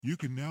You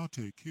can now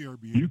take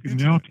KRBN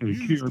Internet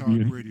News Talk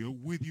Radio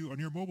with you on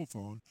your mobile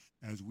phone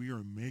as we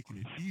are making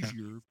it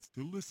easier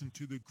to listen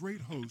to the great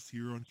hosts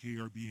here on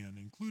KRBN,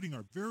 including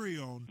our very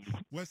own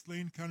West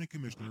Lane County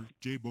Commissioner,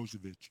 Jay Boze.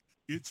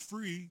 It's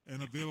free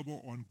and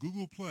available on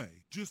Google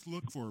Play. Just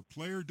look for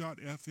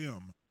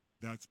player.fm.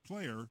 That's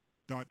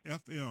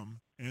player.fm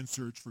and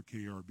search for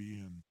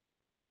KRBN.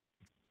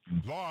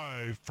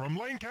 Live from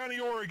Lane County,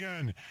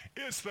 Oregon,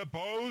 it's the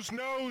Boze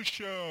Noze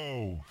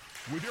Show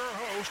with your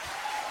host,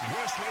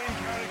 West Lane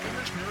County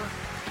Commissioner,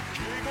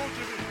 Jay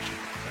Boze.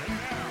 And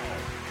now,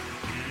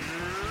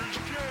 here's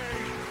Jay.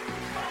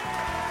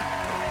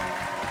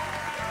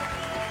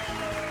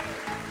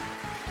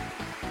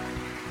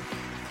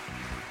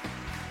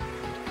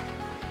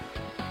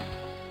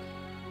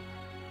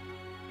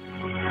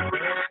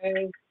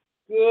 And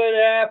good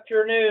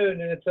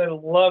afternoon, and it's a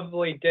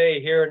lovely day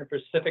here in the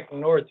Pacific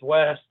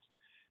Northwest,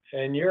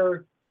 and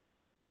you're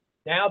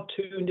now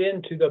tuned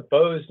in to the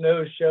Boze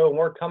Noze Show, and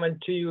we're coming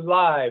to you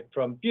live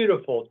from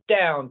beautiful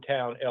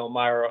downtown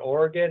Elmira,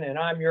 Oregon, and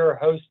I'm your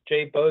host,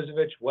 Jay Boze,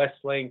 West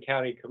Lane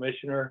County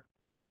Commissioner.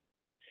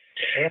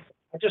 And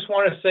I just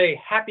want to say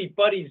Happy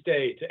Buddies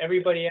Day to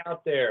everybody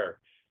out there.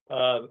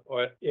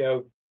 What,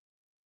 you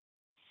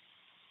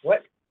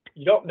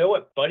don't know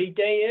what Buddy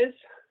Day is?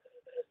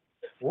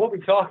 We'll be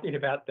talking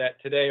about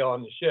that today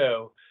on the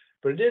show,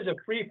 but it is a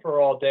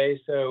free-for-all day,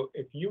 so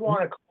if you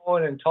want to call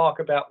in and talk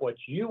about what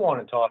you want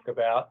to talk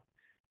about,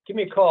 give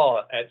me a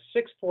call at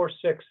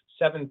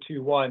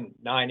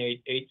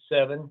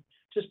 646-721-9887.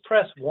 Just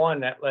press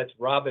 1. That lets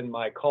Robin,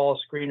 my call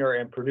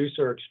screener and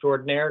producer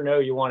extraordinaire, know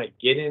you want to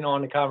get in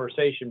on the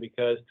conversation,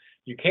 because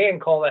you can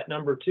call that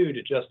number too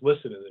to just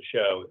listen to the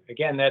show.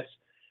 Again, that's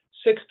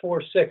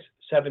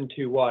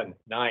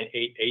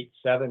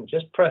 646-721-9887.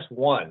 Just press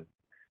 1.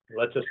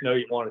 Lets us know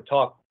you want to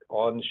talk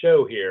on the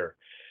show here.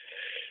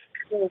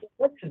 So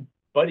what's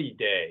Buddy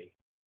Day?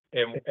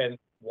 And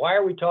why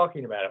are we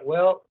talking about it?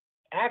 Well,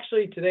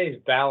 actually,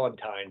 today's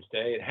Valentine's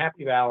Day, and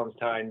happy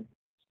Valentine's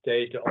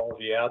Day to all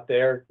of you out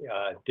there.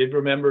 Did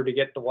remember to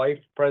get the wife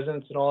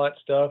presents and all that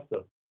stuff,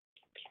 the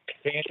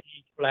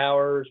candy,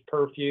 flowers,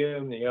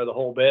 perfume, the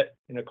whole bit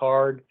in a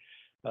card.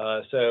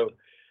 So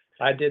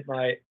I did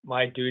my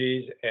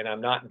duties, and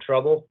I'm not in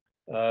trouble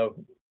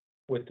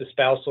with the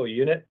spousal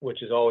unit,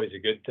 which is always a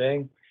good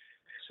thing.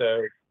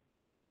 So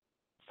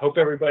hope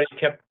everybody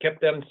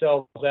kept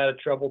themselves out of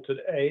trouble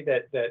today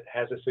that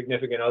has a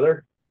significant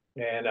other.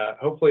 And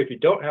hopefully if you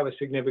don't have a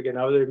significant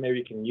other, maybe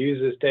you can use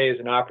this day as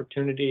an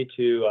opportunity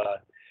to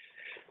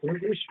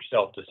introduce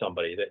yourself to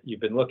somebody that you've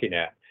been looking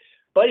at.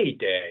 Buddy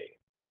Day.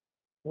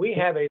 We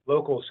have a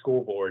local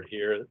school board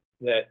here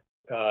that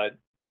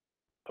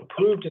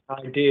approved an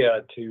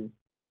idea to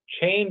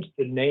change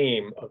the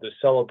name of the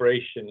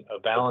celebration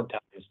of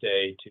Valentine's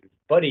Day to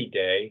Buddy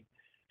Day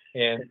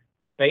and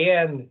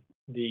ban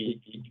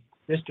the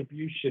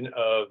distribution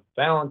of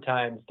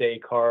Valentine's Day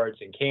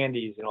cards and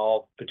candies and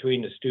all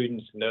between the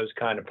students and those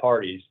kind of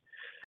parties.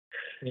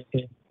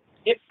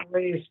 It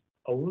raised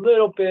a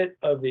little bit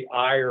of the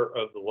ire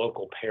of the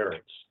local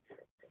parents.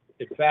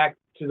 In fact,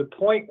 to the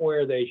point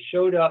where they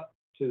showed up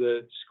to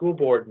the school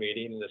board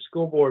meeting, and the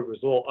school board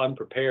was a little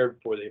unprepared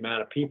for the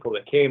amount of people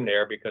that came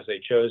there because they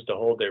chose to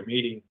hold their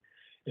meeting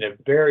in a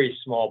very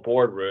small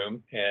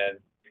boardroom. And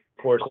of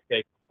course,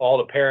 all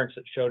the parents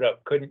that showed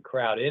up couldn't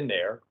crowd in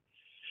there.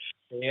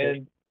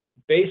 And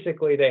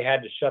basically, they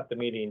had to shut the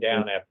meeting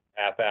down after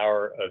a half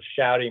hour of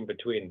shouting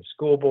between the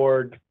school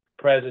board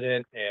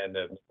president and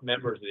the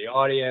members of the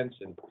audience,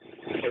 and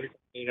everybody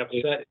being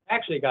upset. It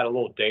actually got a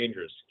little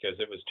dangerous because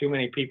it was too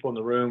many people in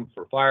the room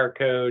for fire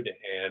code,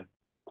 and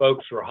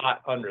folks were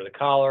hot under the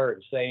collar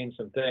and saying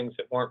some things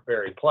that weren't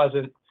very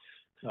pleasant.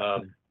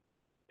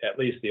 At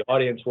least the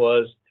audience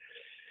was.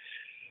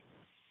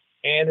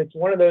 And it's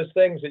one of those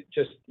things that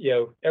just,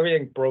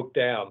 everything broke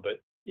down.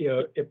 But,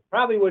 it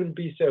probably wouldn't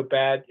be so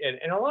bad.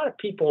 And a lot of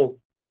people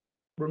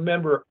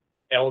remember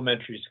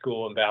elementary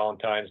school and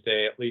Valentine's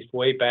Day, at least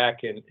way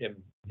back in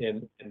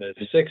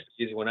the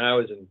 60s when I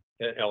was in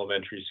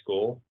elementary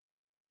school.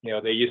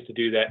 They used to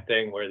do that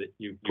thing where that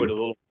you put a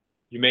little,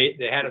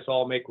 they had us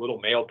all make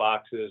little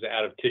mailboxes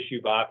out of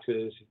tissue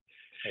boxes,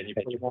 and you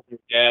put them on your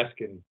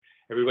desk, and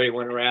everybody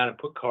went around and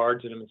put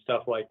cards in them and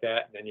stuff like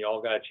that. And then you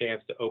all got a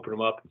chance to open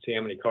them up and see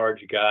how many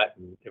cards you got.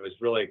 And it was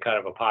really kind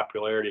of a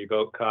popularity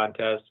vote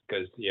contest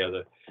because,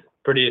 the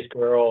prettiest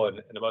girl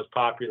and the most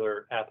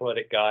popular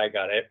athletic guy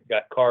got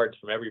cards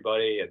from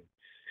everybody. And,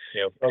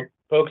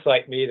 folks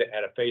like me that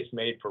had a face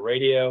made for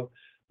radio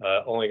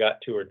only got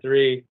 2 or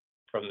 3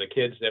 from the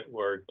kids that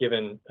were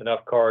given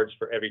enough cards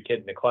for every kid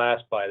in the class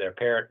by their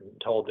parent and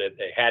told that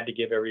they had to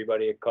give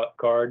everybody a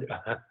card.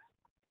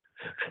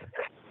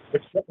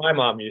 Which is what my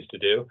mom used to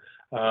do.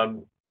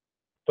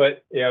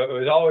 But it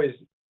was always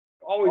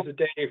a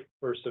day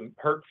for some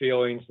hurt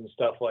feelings and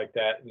stuff like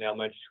that in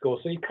elementary school.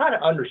 So you kind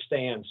of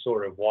understand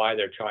sort of why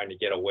they're trying to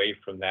get away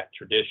from that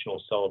traditional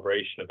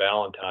celebration of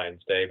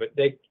Valentine's Day. But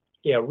they,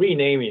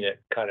 renaming it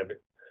kind of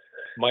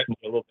might be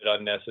a little bit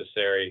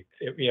unnecessary.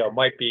 It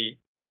might be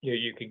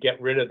you could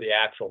get rid of the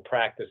actual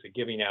practice of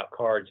giving out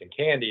cards and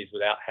candies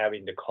without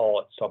having to call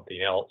it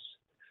something else.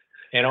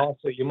 And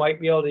also, you might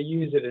be able to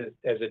use it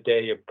as a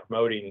day of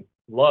promoting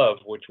love,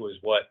 which was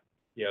what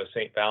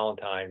St.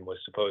 Valentine was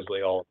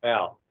supposedly all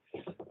about.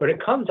 But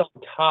it comes on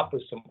top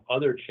of some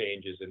other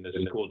changes in the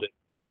school district,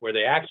 where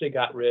they actually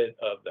got rid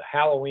of the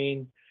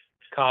Halloween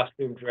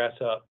costume dress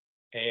up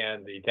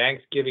and the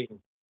Thanksgiving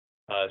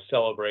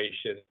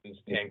celebrations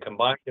and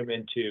combined them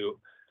into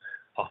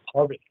a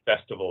harvest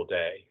festival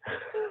day.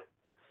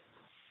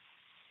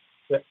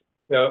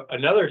 So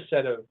another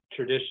set of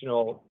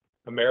traditional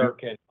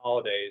American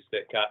holidays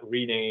that got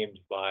renamed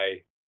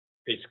by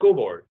a school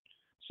board.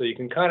 So you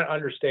can kind of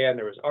understand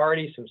there was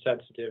already some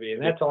sensitivity,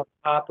 and that's on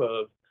top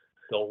of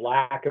the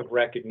lack of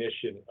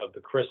recognition of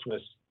the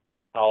Christmas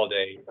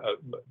holiday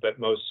that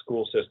most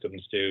school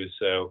systems do.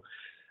 So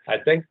I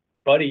think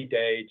Buddy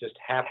Day just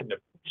happened to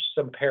push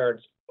some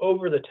parents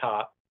over the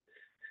top.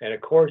 And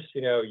of course,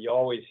 you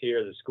always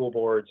hear the school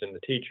boards and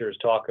the teachers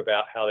talk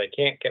about how they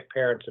can't get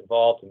parents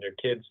involved in their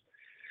kids,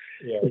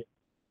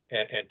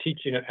 and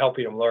teaching them,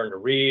 helping them learn to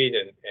read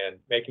and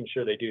making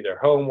sure they do their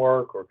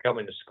homework or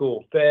coming to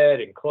school fed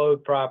and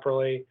clothed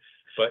properly.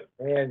 But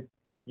man,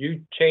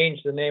 you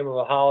change the name of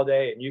a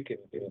holiday and you can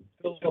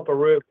fill up a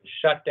room and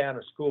shut down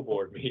a school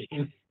board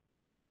meeting.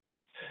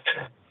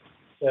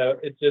 So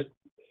it's just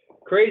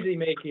crazy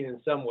making in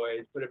some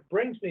ways, but it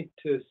brings me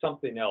to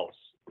something else.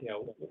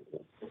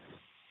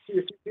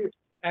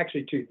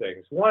 Actually, two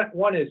things.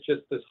 One is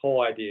just this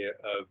whole idea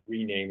of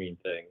renaming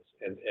things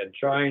and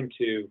trying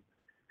to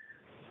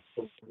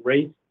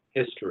erase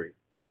history.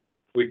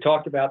 We've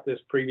talked about this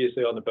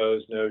previously on the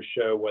Boze Noze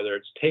show, whether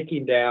it's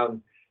taking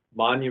down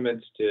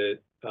monuments to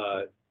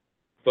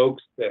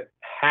folks that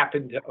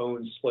happened to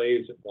own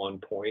slaves at one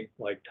point,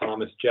 like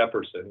Thomas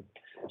Jefferson,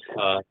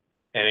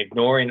 and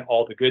ignoring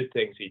all the good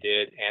things he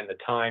did and the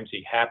times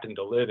he happened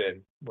to live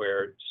in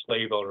where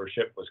slave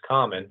ownership was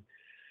common.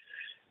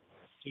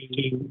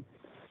 The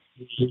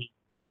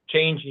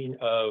changing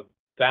of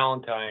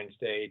Valentine's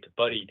Day to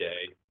Buddy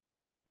Day,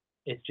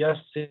 it just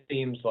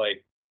seems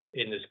like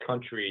in this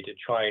country to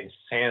try and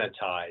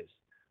sanitize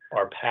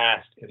our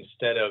past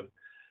instead of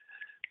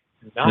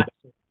not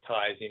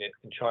sanitizing it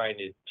and trying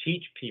to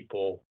teach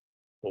people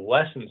the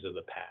lessons of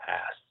the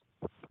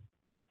past,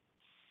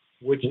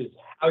 which is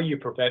how you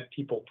prevent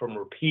people from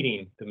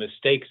repeating the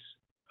mistakes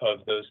of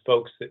those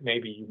folks that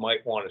maybe you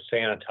might want to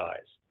sanitize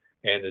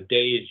and the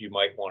days you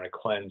might want to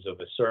cleanse of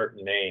a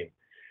certain name.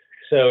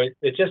 So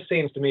it just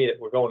seems to me that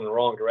we're going in the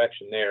wrong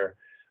direction there.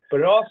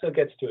 But it also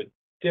gets to a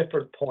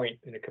different point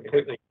in a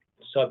completely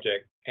different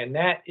subject, and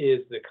that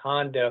is the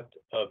conduct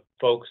of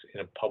folks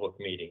in a public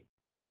meeting.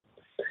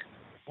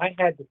 I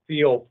had to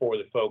feel for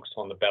the folks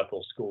on the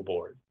Bethel School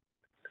Board.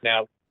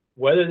 Now,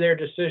 whether their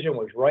decision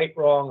was right,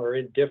 wrong, or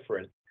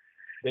indifferent,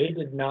 they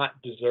did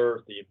not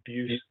deserve the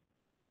abuse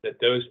that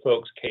those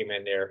folks came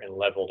in there and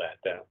leveled at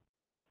them.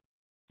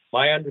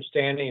 My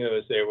understanding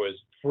was there was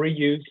free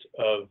use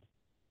of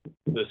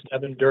the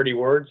 7 dirty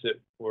words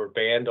that were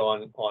banned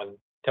on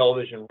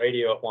television,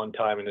 radio at one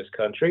time in this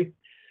country,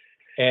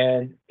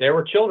 and there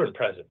were children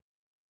present.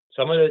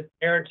 Some of the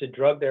parents had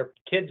drugged their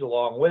kids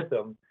along with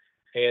them,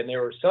 and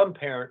there were some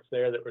parents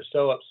there that were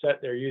so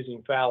upset they're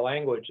using foul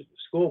language at the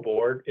school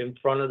board in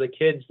front of the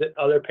kids that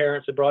other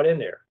parents had brought in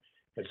there.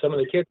 And some of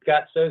the kids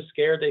got so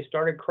scared they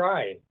started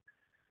crying.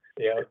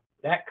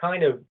 That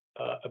kind of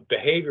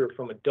behavior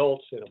from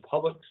adults in a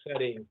public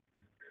setting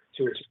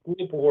to a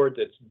school board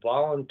that's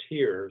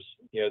volunteers,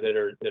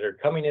 that are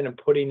coming in and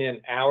putting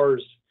in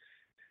hours,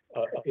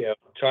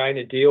 trying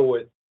to deal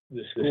with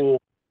the school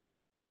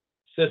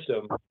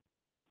system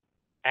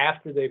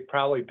after they've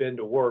probably been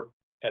to work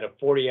at a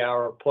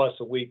 40-hour plus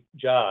a week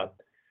job,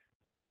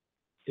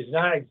 is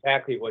not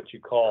exactly what you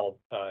call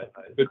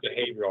good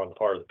behavior on the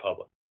part of the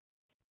public.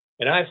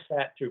 And I've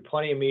sat through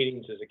plenty of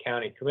meetings as a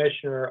county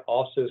commissioner,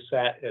 also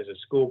sat as a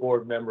school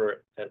board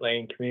member at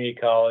Lane Community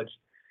College.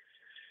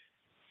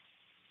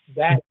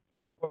 That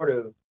sort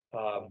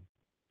of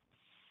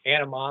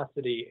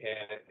animosity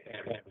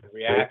and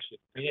reaction.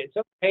 I mean, it's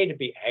okay to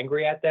be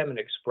angry at them and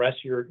express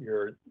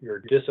your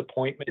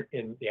disappointment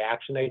in the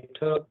action they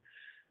took,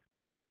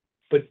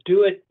 but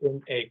do it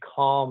in a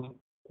calm,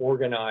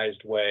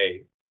 organized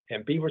way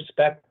and be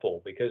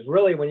respectful. Because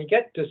really, when you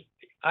get this,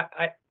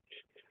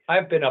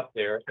 I've been up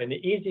there, and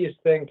the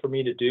easiest thing for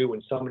me to do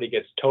when somebody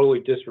gets totally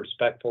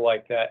disrespectful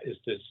like that is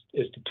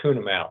to tune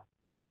them out.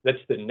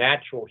 That's the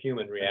natural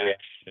human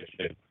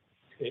reaction.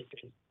 If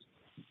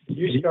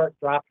you start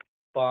dropping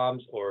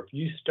bombs, or if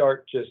you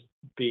start just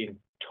being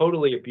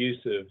totally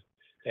abusive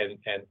and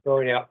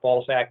throwing out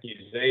false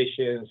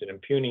accusations and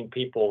impugning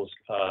people's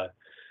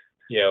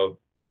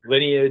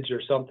lineage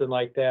or something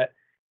like that,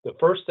 the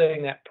first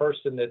thing that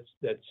person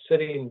that's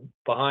sitting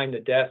behind the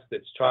desk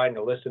that's trying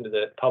to listen to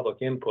the public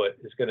input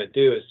is going to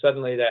do is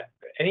suddenly that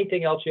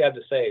anything else you have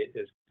to say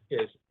is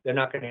they're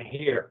not going to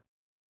hear,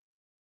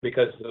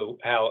 because of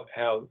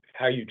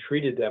how you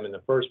treated them in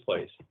the first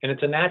place. And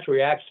it's a natural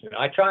reaction.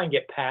 I try and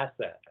get past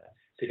that.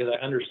 because I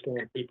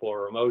understand people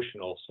are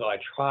emotional. So I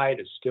try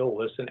to still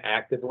listen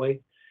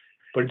actively,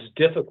 but it's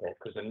difficult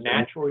because the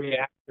natural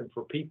reaction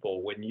for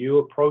people when you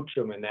approach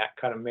them in that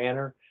kind of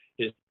manner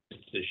is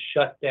to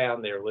shut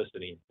down their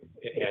listening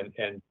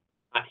and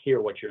not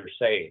hear what you're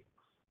saying.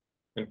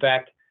 In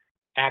fact,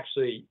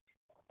 actually,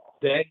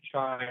 they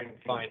try and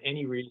find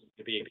any reason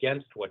to be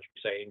against what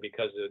you're saying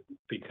because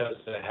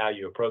of how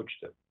you approach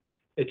them.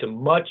 It's a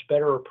much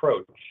better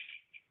approach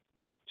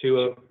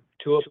to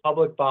a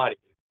public body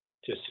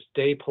to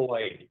stay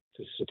polite,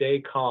 to stay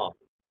calm,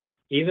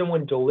 even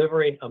when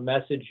delivering a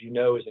message is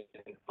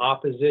in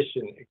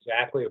opposition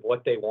exactly of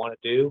what they want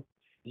to do.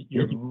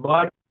 You're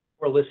much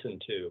more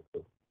listened to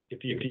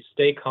if you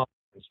stay calm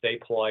and stay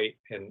polite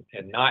and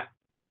not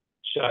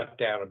shut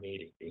down a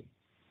meeting.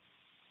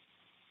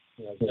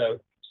 So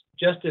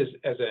just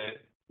as a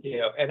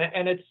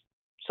and it's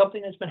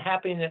something that's been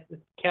happening at the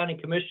county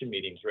commission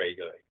meetings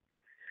regularly.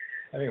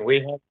 I mean, we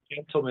had a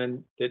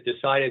gentleman that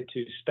decided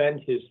to spend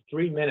his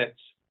 3 minutes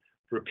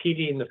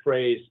repeating the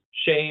phrase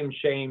 "shame,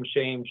 shame,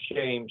 shame,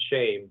 shame,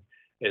 shame"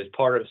 as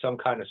part of some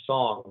kind of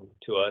song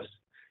to us.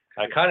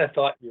 I kind of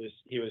thought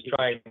he was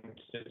trying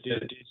to do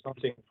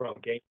something from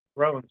Game of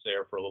Thrones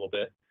there for a little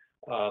bit,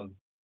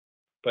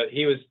 but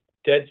he was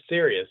dead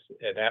serious,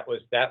 and that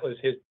was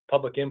his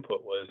public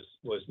input was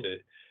to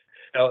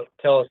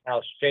tell us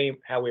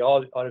how we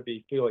all ought to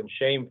be feeling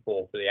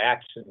shameful for the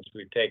actions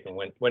we've taken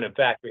when in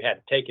fact we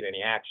hadn't taken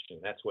any action.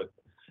 That's what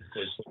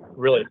was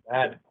really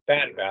bad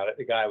about it.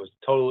 The guy was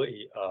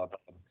totally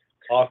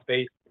off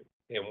base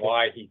in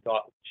why he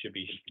thought we should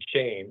be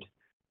shamed.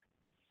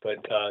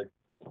 But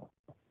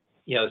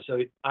so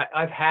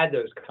I've had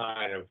those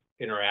kind of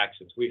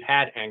interactions. We've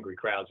had angry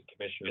crowds at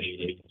commission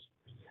meetings.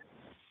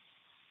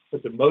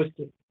 But the most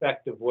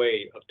effective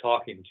way of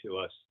talking to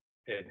us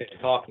and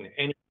talking to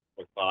any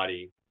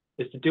body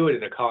is to do it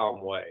in a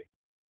calm way.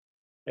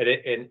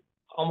 And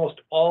almost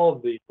all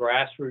of the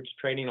grassroots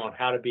training on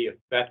how to be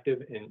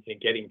effective in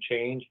getting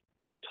change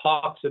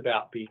talks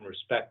about being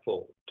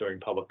respectful during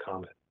public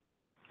comment.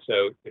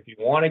 So if you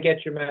want to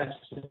get your message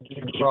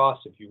across,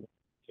 if you want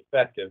to be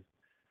effective,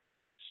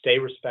 stay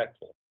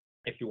respectful.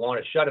 If you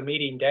want to shut a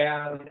meeting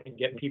down and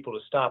get people to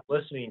stop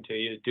listening to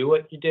you, do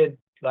what you did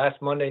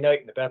last Monday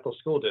night in the Bethel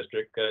School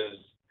District, because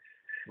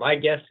my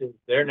guess is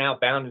they're now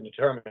bound and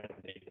determined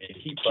to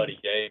keep Buddy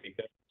Day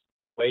because of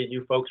the way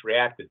you folks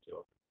reacted to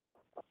it.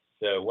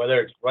 So whether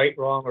it's right,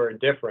 wrong, or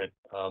indifferent,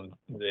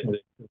 the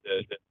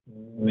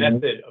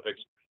method of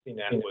expressing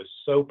that was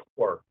so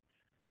poor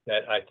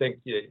that I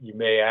think that you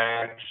may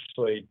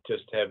actually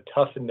just have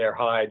toughened their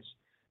hides,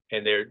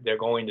 and they're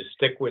going to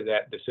stick with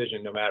that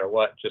decision no matter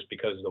what, just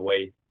because of the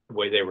way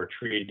they were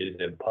treated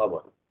in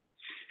public.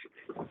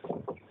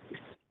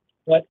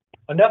 But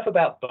enough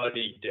about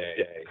Buddy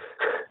Day.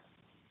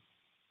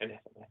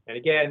 And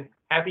again,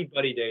 happy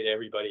Buddy Day to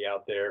everybody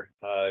out there.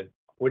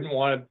 Wouldn't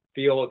want to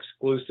feel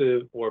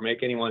exclusive or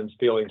make anyone's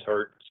feelings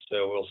hurt,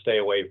 so we'll stay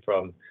away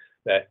from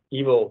that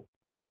evil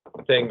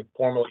thing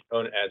formerly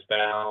known as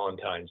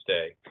Valentine's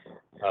Day.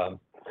 I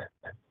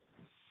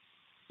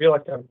feel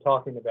like I'm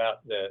talking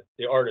about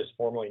the artist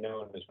formerly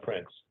known as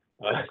Prince.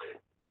 But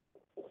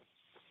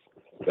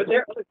there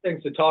are other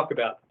things to talk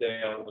about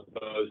today on the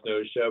Boze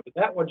Noze Show, but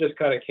that one just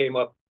kind of came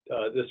up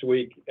this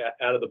week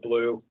out of the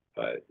blue.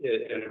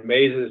 It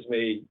amazes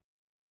me.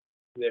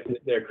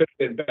 There could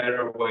have been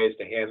better ways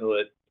to handle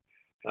it.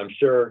 I'm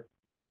sure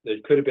there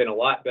could have been a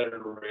lot better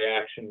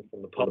reaction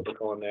from the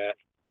public on that,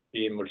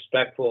 being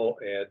respectful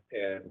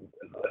and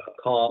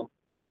calm.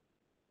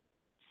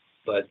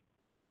 But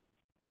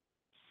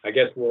I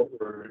guess we'll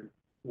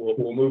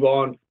move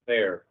on from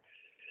there.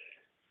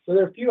 So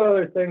there are a few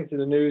other things in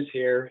the news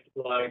here,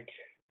 like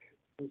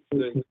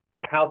the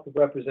House of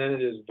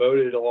Representatives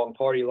voted along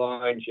party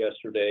lines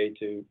yesterday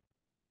to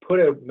put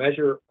a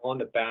measure on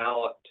the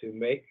ballot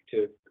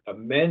to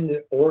amend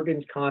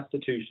Oregon's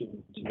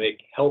constitution to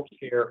make health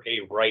care a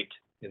right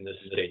in the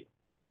state.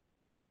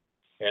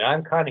 And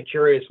I'm kind of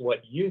curious what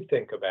you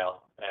think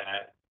about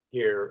that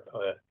here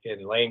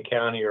in Lane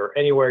County or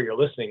anywhere you're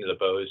listening to the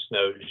Boze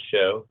Noze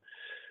Show,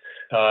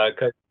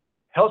 because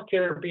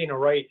healthcare being a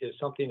right is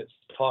something that's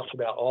talked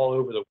about all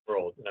over the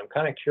world, and I'm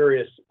kind of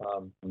curious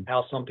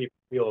how some people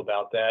feel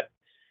about that.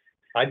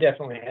 I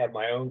definitely have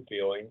my own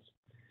feelings.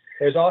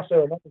 There's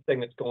also another thing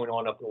that's going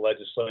on up in the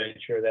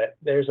legislature, that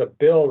there's a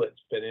bill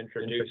that's been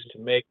introduced to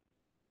make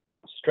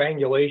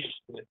strangulation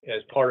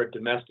as part of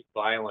domestic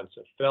violence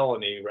a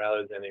felony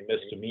rather than a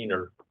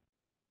misdemeanor.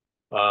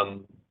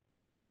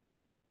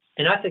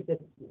 And I think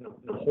that's an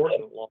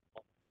important law,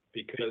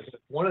 because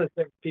one of the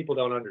things people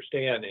don't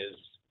understand is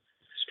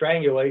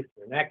strangulation,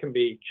 and that can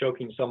be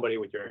choking somebody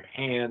with your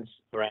hands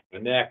around the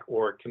neck,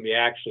 or it can be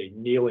actually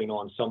kneeling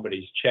on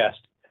somebody's chest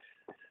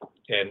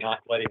and not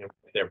letting them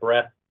get their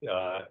breath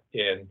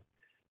in.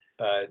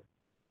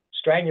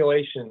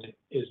 Strangulation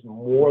is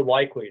more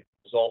likely to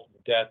result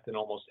in death than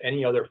almost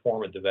any other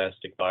form of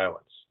domestic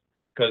violence,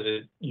 because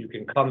you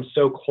can come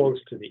so close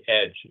to the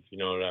edge, if you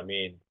know what I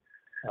mean,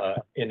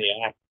 in the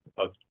act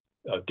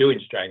of doing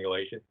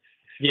strangulation.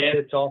 Yet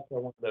it's also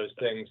one of those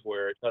things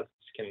where it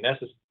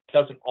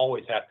doesn't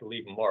always have to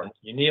leave a mark.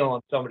 You kneel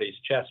on somebody's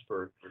chest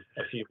for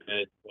a few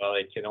minutes while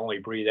they can only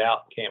breathe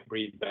out, can't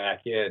breathe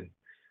back in.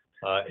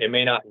 It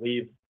may not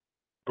leave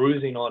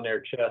bruising on their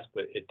chest,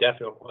 but it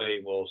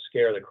definitely will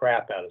scare the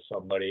crap out of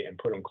somebody and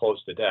put them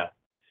close to death.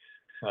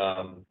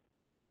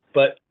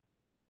 But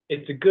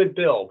it's a good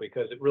bill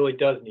because it really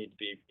does need to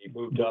be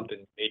moved up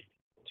and made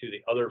to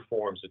the other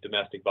forms of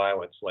domestic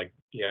violence, like,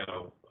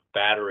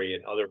 battery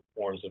and other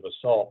forms of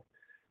assault.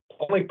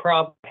 The only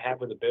problem I have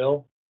with the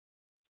bill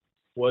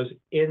was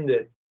in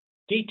the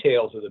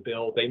details of the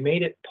bill. They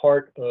made it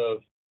part of,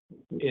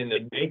 in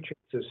the matrix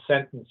of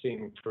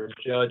sentencing for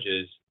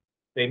judges,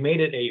 they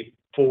made it a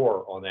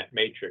 4 on that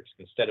matrix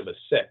instead of a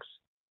 6.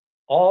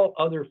 All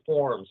other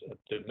forms of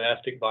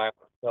domestic violence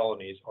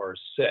felonies are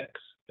 6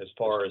 as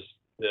far as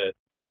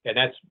and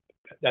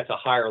that's a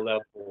higher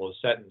level of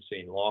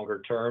sentencing,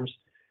 longer terms.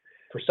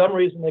 For some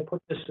reason, they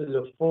put this as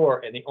a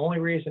 4, and the only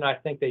reason I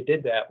think they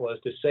did that was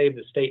to save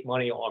the state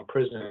money on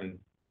prison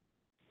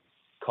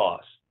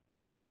costs.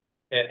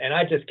 And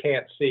I just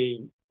can't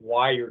see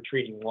why you're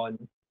treating one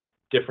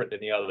different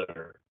than the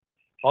other.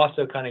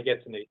 Also kind of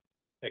gets in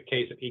a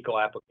case of equal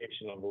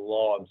application of the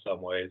law in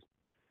some ways.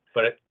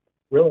 But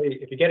really,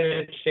 if you get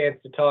a chance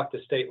to talk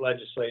to state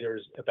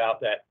legislators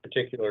about that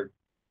particular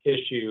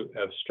issue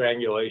of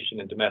strangulation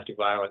and domestic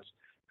violence,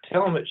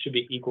 tell them it should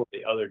be equal to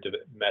the other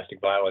domestic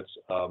violence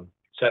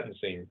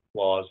sentencing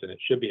laws, and it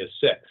should be a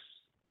 6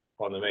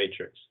 on the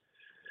matrix.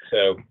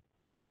 So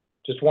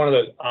just one of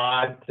those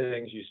odd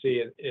things you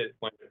see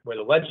where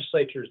the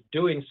legislature is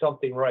doing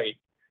something right,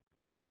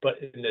 but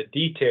in the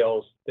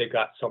details they've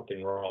got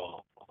something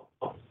wrong.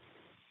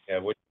 Yeah,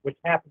 which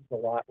happens a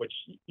lot, which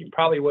I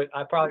probably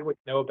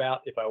wouldn't know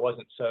about if I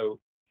wasn't so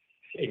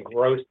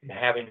engrossed in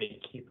having to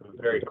keep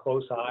a very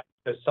close eye,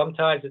 because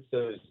sometimes it's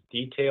those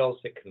details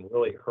that can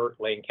really hurt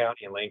Lane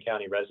County and Lane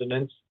County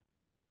residents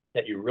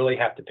that you really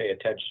have to pay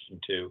attention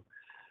to.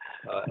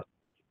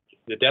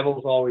 The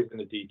devil's always in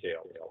the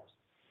details.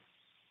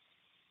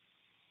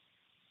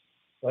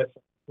 But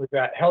we've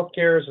got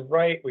healthcare as of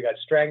right, we got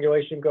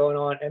strangulation going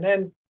on, and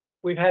then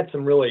we've had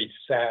some really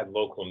sad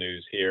local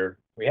news here.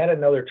 We had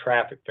another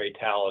traffic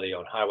fatality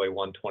on Highway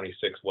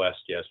 126 West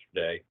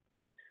yesterday.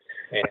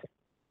 And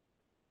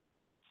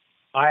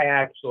I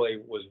actually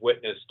was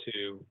witness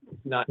to,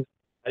 I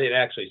didn't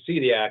actually see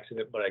the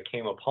accident, but I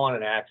came upon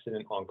an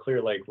accident on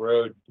Clear Lake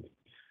Road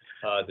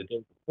the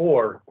day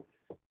before,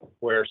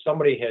 where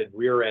somebody had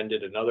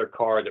rear-ended another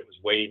car that was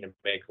waiting to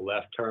make a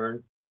left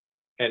turn.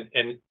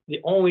 And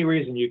the only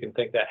reason you can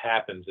think that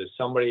happens is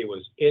somebody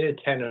was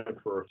inattentive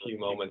for a few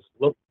moments,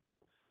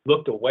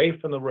 looked away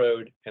from the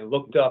road and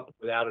looked up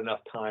without enough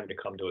time to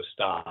come to a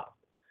stop.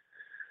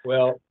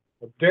 Well,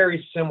 a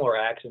very similar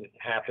accident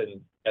happened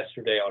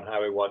yesterday on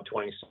Highway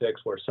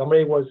 126, where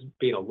somebody was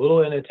being a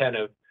little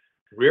inattentive,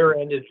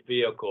 rear-ended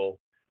the vehicle,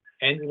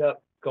 ended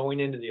up going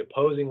into the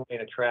opposing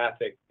lane of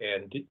traffic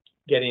and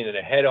getting in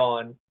a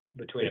head-on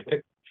between a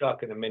pickup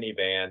truck and a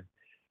minivan,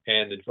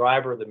 and the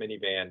driver of the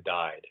minivan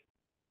died.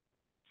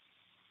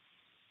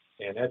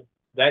 And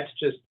that's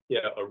just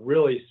a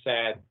really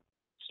sad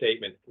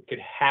statement. It could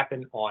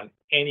happen on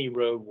any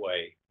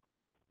roadway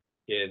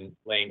in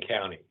Lane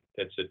County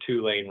that's a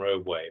 2-lane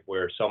roadway,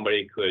 where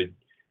somebody could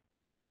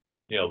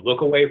look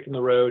away from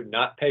the road,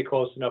 not pay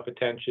close enough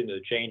attention to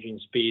the changing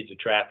speeds of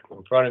traffic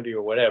in front of you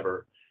or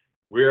whatever,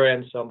 rear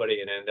end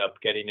somebody and end up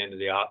getting into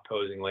the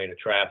opposing lane of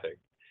traffic.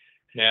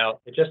 Now,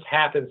 it just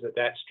happens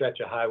that stretch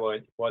of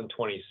Highway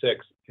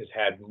 126 has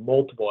had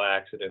multiple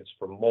accidents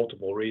for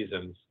multiple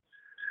reasons.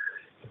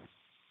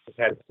 It's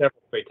had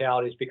several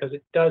fatalities because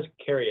it does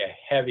carry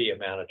a heavy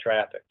amount of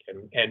traffic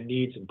and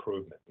needs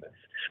improvement.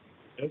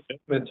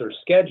 Improvements are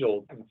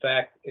scheduled. In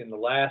fact, in the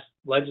last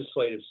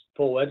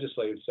full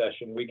legislative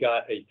session, we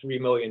got a $3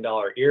 million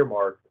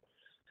earmark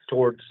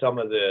towards some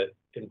of the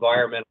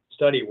environmental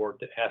study work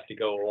that has to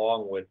go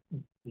along with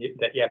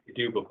that you have to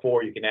do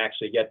before you can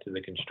actually get to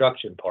the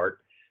construction part,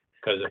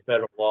 because the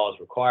federal laws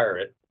require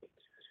it.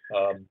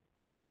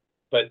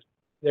 But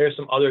there's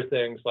some other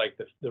things like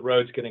the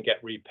road's going to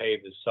get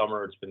repaved this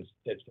summer.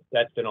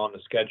 That's been on the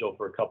schedule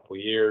for a couple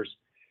of years.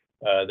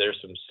 There's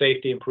some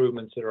safety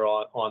improvements that are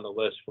on the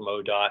list from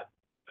ODOT,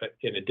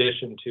 in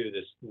addition to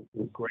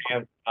this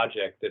grand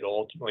project that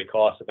ultimately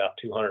costs about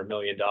 $200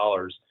 million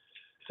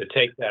to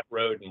take that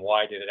road and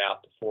widen it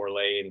out to 4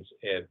 lanes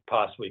and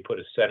possibly put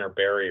a center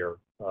barrier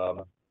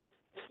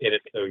in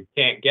it, so you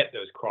can't get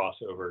those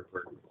crossovers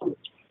for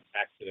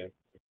accidents.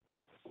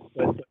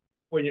 But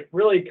when it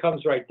really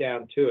comes right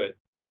down to it,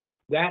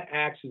 that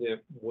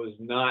accident was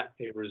not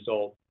a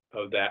result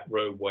of that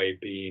roadway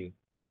being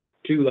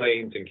 2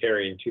 lanes and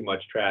carrying too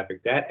much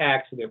traffic. That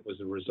accident was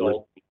a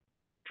result of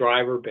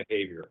driver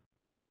behavior.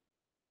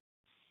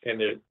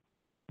 And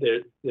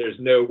there's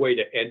no way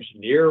to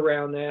engineer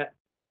around that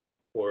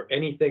or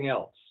anything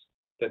else.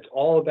 That's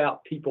all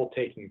about people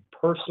taking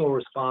personal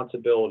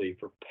responsibility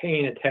for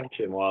paying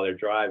attention while they're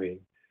driving,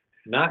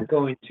 not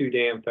going too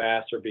damn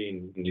fast or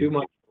being too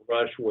much of a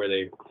rush where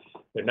they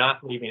They're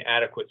not leaving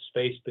adequate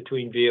space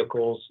between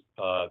vehicles,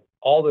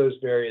 all those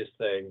various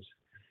things.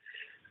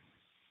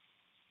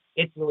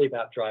 It's really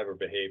about driver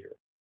behavior.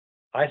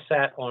 I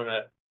sat on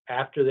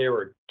after there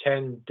were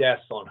 10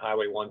 deaths on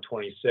Highway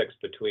 126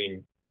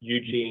 between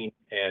Eugene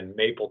and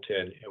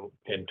Mapleton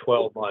in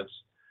 12 months,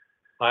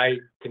 I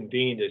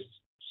convened a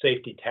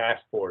safety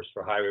task force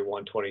for Highway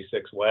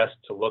 126 West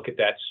to look at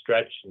that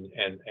stretch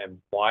and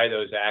why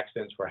those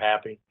accidents were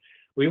happening.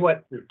 We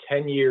went through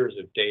 10 years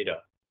of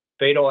data,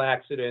 fatal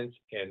accidents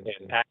and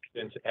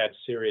accidents that had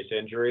serious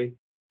injury.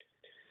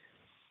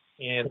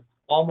 And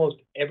almost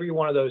every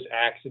one of those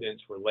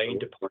accidents were lane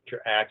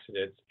departure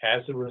accidents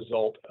as a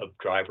result of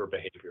driver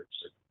behaviors.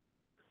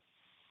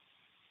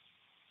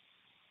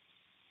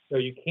 So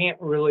you can't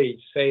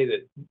really say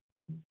that,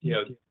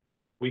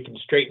 we can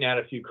straighten out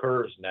a few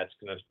curves and that's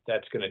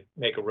gonna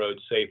make a road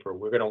safer.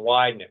 We're gonna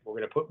widen it. We're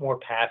gonna put more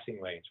passing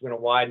lanes. We're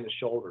gonna widen the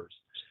shoulders.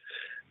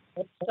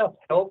 That stuff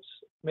helps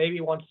maybe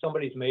once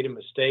somebody's made a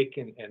mistake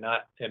and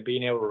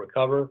being able to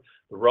recover.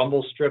 The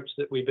rumble strips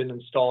that we've been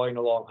installing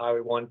along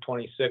Highway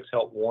 126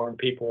 help warn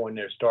people when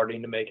they're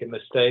starting to make a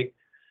mistake.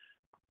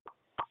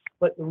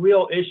 But the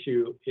real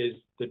issue is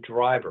the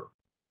driver.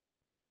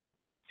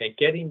 And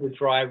getting the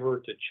driver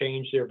to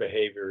change their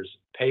behaviors,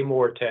 pay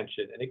more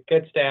attention. And it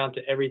gets down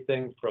to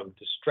everything from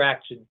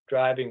distraction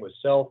driving with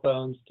cell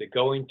phones to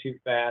going too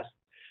fast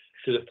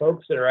to the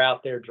folks that are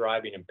out there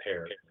driving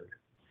impaired.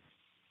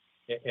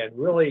 And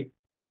really,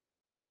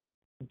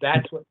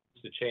 that's what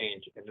needs to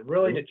change. And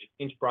really to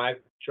change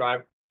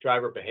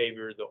driver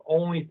behavior, the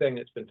only thing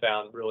that's been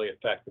found really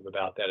effective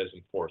about that is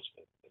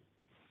enforcement.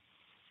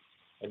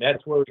 And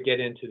that's where we get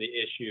into the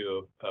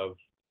issue of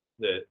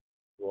the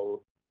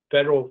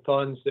federal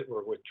funds that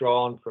were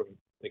withdrawn from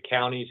the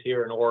counties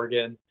here in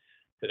Oregon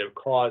that have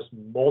caused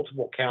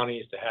multiple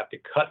counties to have to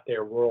cut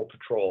their rural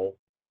patrol.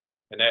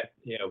 And that,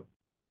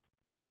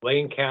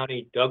 Blaine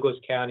County, Douglas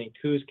County,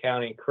 Coos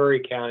County,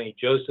 Curry County,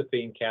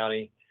 Josephine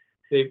County,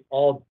 they've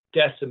all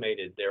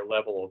decimated their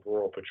level of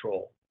rural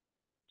patrol.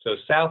 So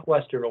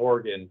southwestern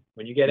Oregon,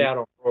 when you get out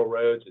on rural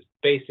roads, it's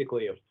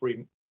basically a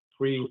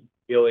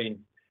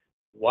free-wheeling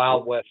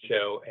Wild West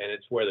show, and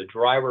it's where the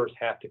drivers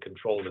have to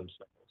control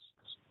themselves.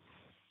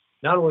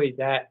 Not only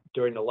that,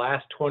 during the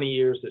last 20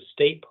 years, the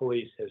state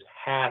police has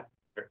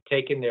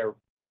taken their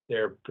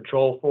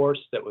patrol force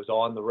that was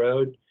on the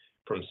road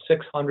from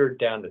 600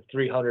 down to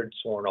 300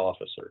 sworn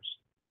officers.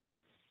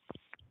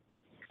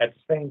 At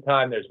the same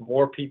time, there's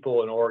more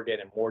people in Oregon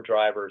and more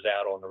drivers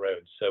out on the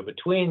road. So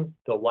between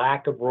the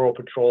lack of rural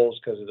patrols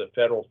because of the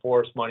federal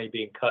forest money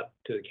being cut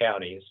to the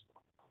counties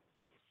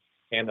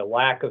and the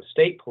lack of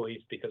state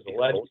police because the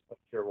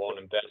legislature won't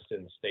invest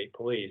in the state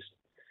police,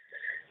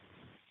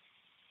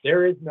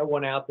 there is no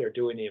one out there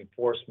doing the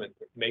enforcement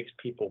that makes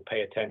people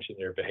pay attention to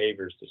their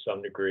behaviors to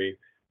some degree.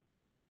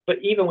 But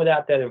even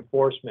without that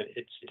enforcement,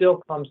 it still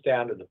comes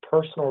down to the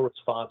personal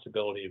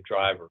responsibility of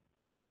driver.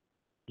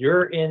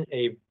 You're in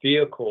a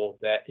vehicle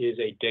that is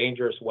a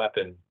dangerous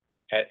weapon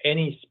at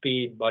any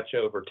speed much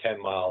over 10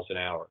 miles an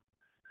hour.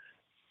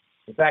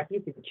 In fact, you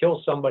can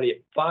kill somebody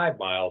at 5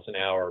 miles an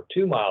hour or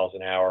 2 miles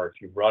an hour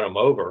if you run them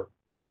over.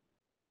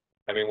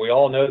 I mean, we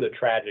all know the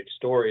tragic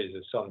stories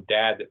of some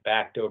dad that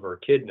backed over a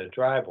kid in a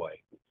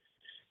driveway.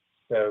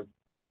 So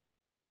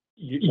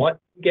once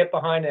you get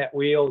behind that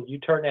wheel, you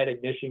turn that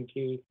ignition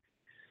key,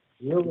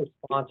 you're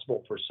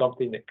responsible for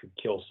something that could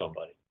kill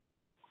somebody.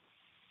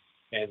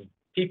 And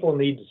people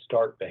need to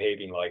start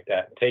behaving like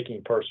that,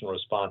 taking personal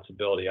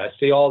responsibility. I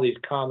see all these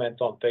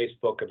comments on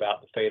Facebook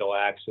about the fatal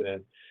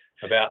accident,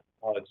 about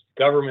how it's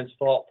the government's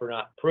fault for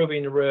not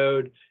improving the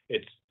road.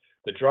 It's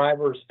the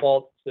driver's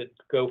fault that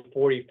go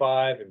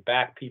 45 and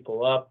back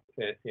people up.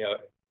 And,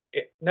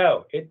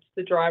 no, it's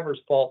the driver's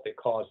fault that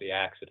caused the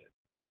accident.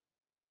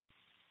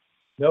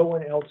 No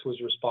one else was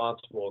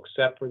responsible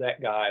except for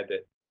that guy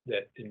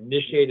that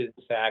initiated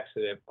this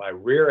accident by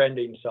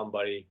rear-ending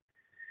somebody.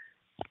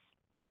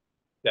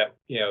 That,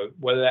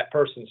 whether that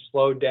person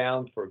slowed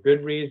down for a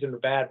good reason or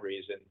bad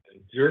reason,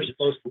 you're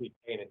supposed to be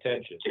paying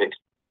attention.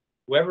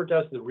 Whoever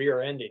does the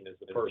rear ending is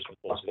the person who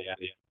pulls the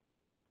accident.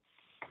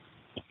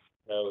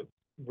 So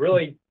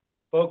really,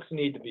 folks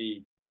need to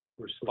be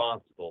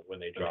responsible when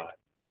they drive.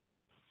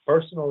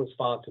 Personal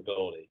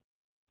responsibility,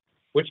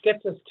 which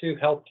gets us to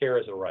healthcare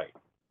as a right.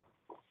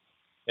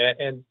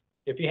 And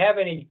if you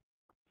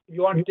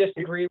want to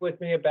disagree with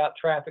me about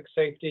traffic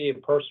safety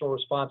and personal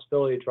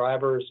responsibility of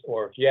drivers,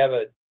 or if you have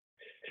a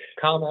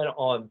comment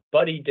on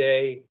Buddy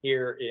Day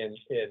here in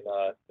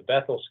the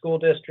Bethel School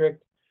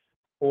District,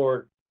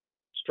 or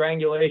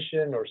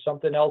strangulation or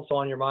something else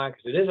on your mind,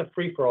 because it is a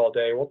free-for-all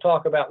day, we'll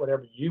talk about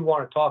whatever you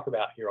want to talk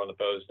about here on the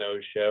Boze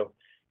Noze Show.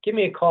 Give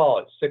me a call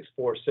at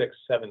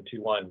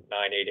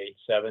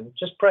 646-721-9887.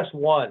 Just press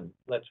 1.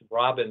 Let's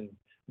Robin,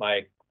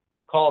 my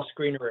call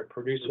screener and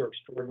producer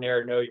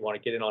extraordinaire, know you want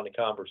to get in on the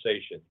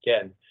conversation.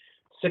 Again,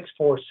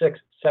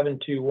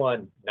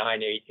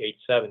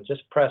 646-721-9887.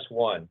 Just press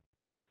 1.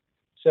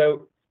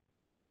 So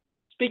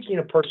speaking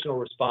of personal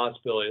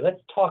responsibility,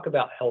 let's talk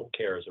about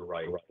healthcare as a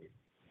right.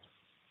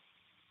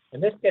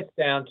 And this gets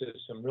down to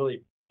some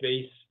really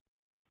base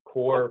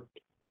core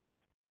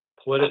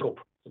political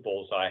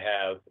principles I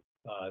have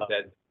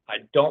that I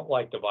don't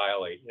like to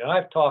violate.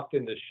 I've talked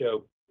in the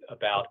show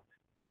about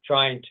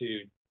trying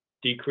to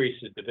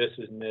decrease the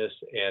divisiveness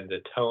and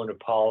the tone of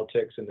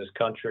politics in this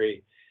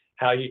country,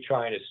 how you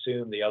try and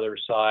assume the other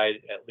side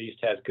at least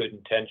has good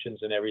intentions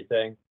and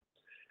everything.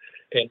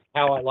 And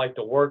how I like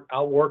to work,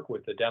 I'll work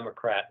with a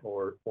Democrat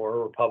or a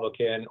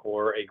Republican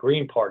or a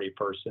Green Party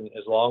person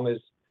as long as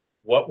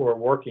what we're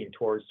working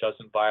towards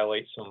doesn't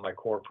violate some of my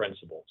core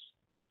principles.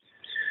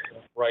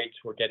 Rights,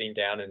 we're getting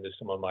down into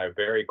some of my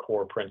very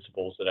core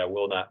principles that I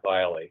will not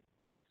violate.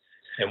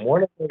 And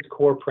one of those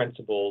core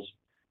principles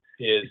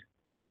is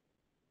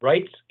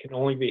rights can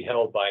only be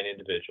held by an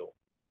individual.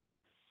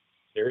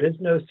 There is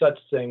no such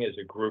thing as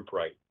a group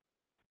right.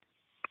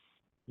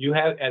 You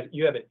have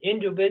an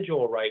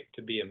individual right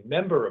to be a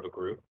member of a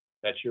group.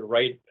 That's your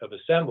right of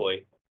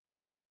assembly.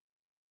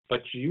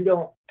 But you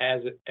don't,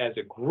 as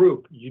a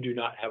group, you do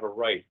not have a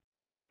right.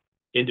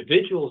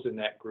 Individuals in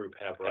that group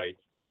have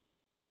rights,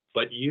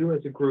 but you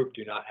as a group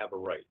do not have a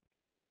right.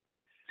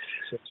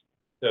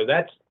 So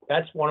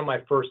that's one of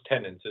my first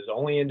tenets, is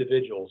only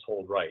individuals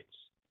hold rights.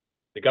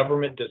 The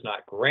government does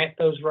not grant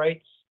those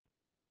rights.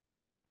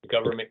 The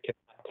government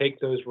cannot take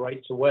those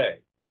rights away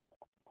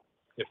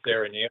if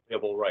they're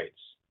inalienable rights.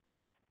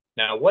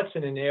 Now, what's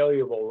an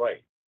inalienable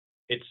right?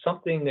 It's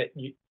something that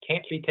you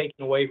can't be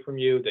taken away from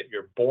you, that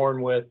you're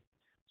born with.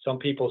 Some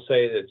people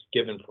say that it's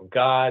given from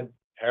God,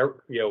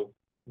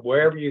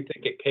 wherever you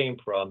think it came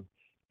from.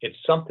 It's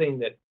something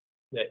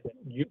that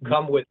you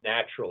come with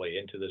naturally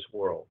into this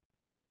world.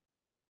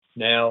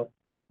 Now,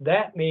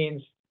 that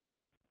means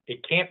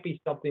it can't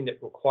be something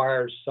that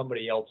requires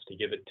somebody else to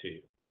give it to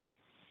you.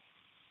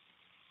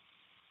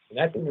 And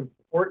that's an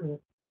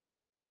important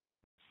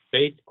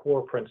base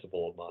core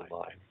principle of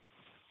mine.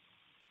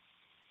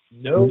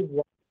 No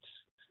rights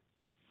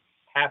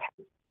have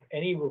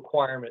any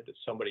requirement that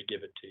somebody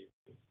give it to you.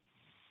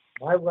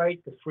 My right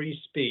to free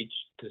speech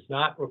does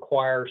not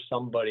require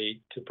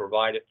somebody to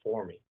provide it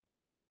for me.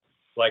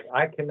 Like,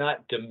 I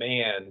cannot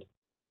demand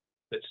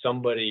that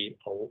somebody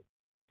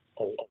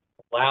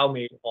allow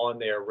me on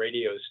their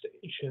radio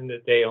station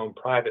that they own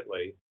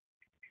privately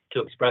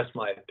to express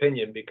my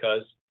opinion,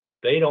 because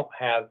they don't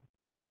have,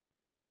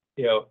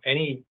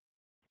 any,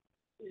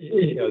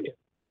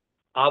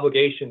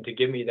 obligation to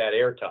give me that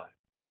airtime.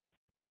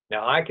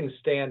 Now, I can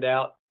stand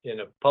out in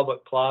a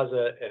public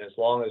plaza, and as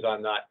long as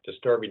I'm not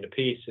disturbing the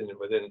peace and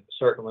within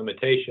certain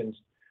limitations,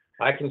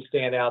 I can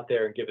stand out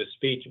there and give a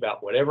speech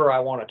about whatever I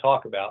want to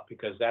talk about,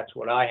 because that's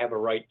what I have a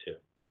right to.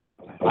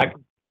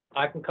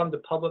 I can come to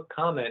public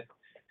comment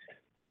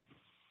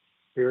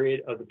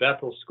period of the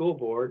Bethel School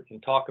Board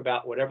and talk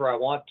about whatever I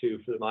want to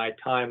for my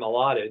time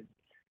allotted,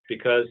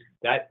 because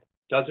that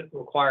doesn't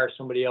require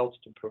somebody else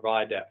to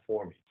provide that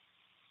for me.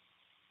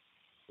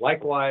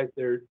 Likewise,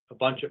 there's a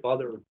bunch of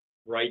other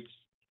rights,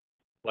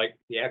 like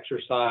the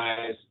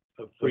exercise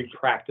of free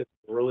practice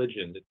of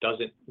religion, that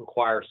doesn't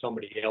require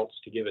somebody else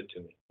to give it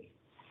to me.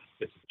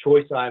 It's a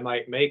choice I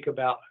might make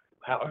about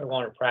how I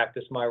want to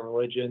practice my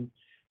religion,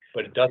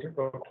 but it doesn't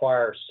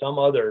require some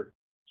other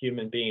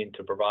human being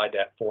to provide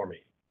that for me.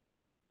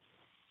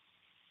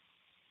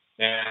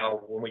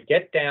 Now, when we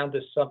get down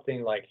to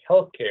something like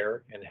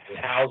healthcare, and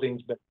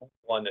housing's been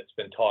one that's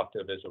been talked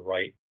of as a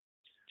right,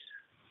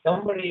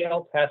 somebody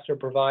else has to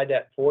provide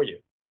that for you.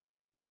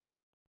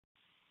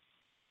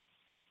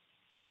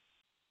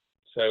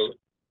 So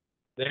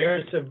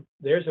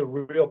there's a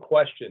real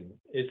question: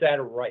 is that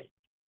a right?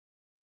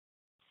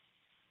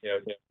 Do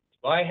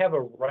I have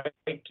a right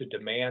to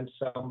demand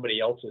somebody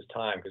else's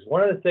time? Because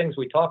one of the things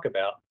we talk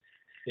about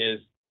is,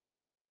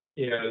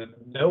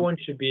 no one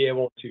should be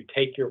able to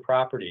take your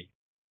property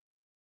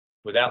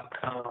without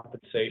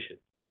compensation.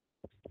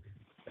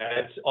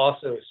 That's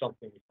also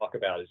something we talk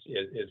about, is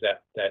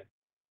that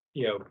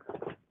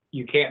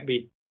you can't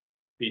be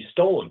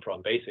stolen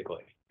from,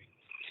 basically.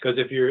 Because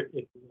if you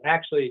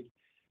actually,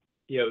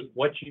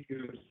 what you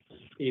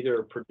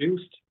either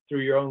produced through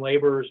your own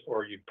labors,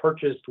 or you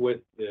purchased with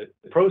the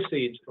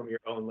proceeds from your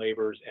own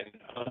labors and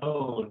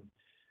own,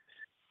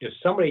 if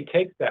somebody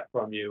takes that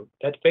from you,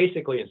 that's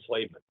basically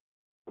enslavement.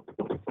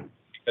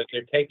 Because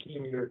they're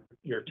taking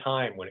your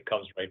time when it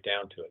comes right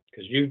down to it,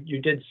 because you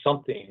did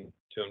something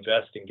to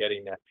invest in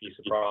getting that piece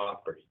of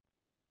property.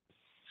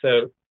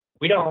 So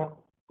we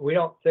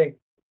don't think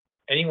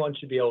anyone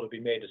should be able to be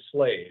made a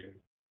slave.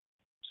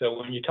 So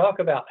when you talk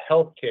about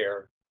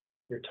healthcare,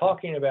 you're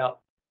talking about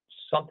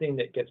something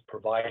that gets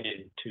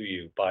provided to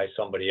you by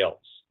somebody else,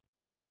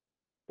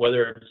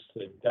 whether it's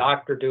the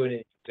doctor doing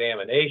an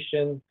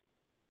examination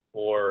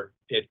or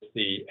it's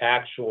the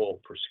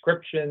actual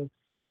prescription.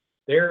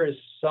 There is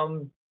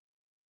some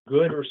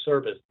good or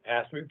service that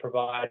has to be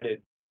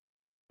provided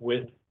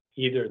with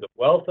either the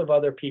wealth of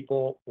other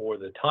people or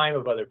the time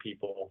of other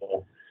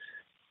people.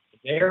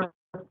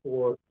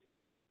 Therefore,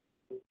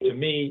 to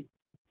me,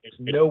 there's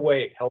no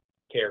way health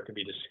care can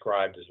be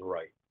described as a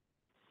right.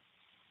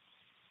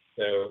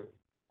 So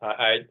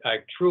I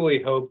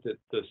truly hope that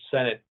the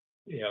Senate,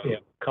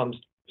 comes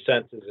to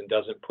senses and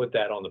doesn't put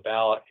that on the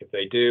ballot. If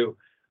they do,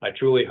 I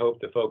truly hope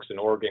the folks in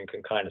Oregon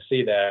can kind of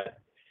see that,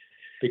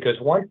 because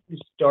once you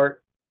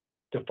start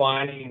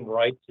defining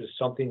rights as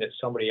something that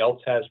somebody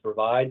else has to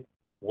provide,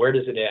 where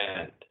does it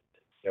end?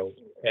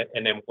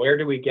 And then where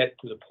do we get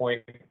to the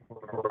point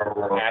where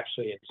we're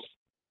actually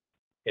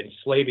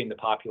enslaving the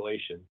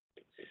population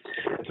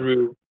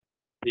through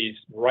these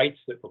rights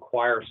that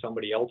require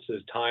somebody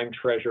else's time,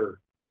 treasure,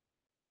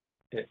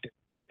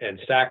 and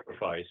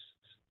sacrifice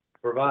to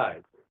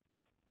provide?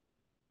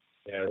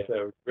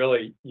 So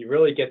you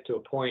really get to a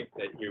point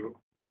that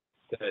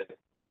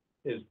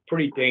is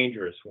pretty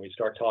dangerous when we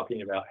start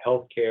talking about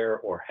healthcare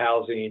or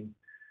housing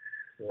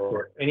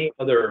or any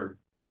other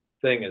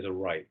thing as a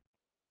right.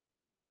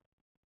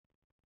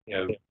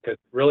 Because it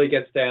really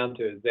gets down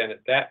to then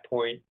at that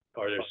point,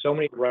 are there so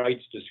many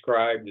rights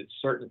described that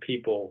certain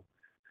people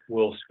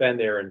will spend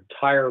their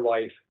entire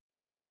life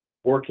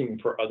working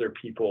for other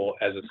people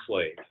as a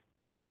slave?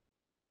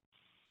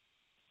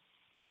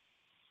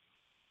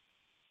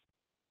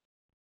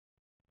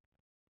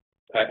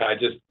 I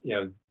just,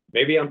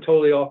 maybe I'm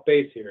totally off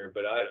base here,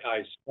 but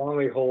I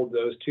strongly hold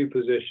those two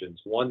positions.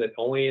 One, that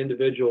only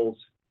individuals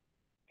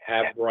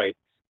have rights,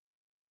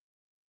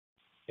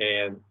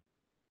 and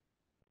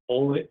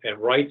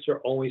rights are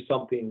only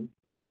something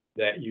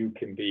that you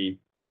can be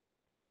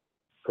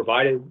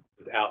provided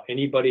without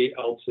anybody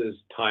else's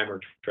time or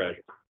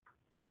treasure.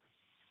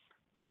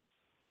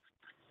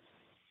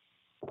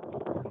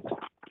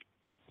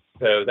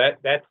 So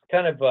that's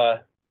kind of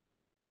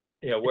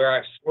where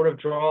I sort of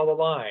draw the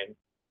line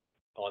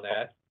on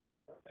that.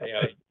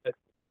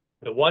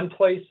 The one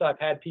place I've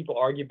had people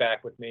argue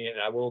back with me, and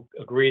I will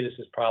agree this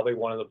is probably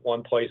one of the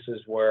one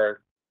places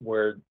where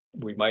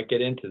we might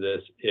get into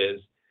this,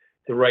 is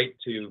the right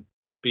to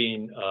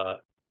being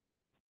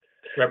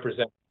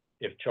represented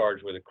if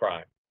charged with a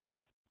crime.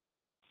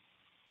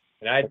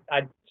 And I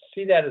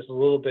see that as a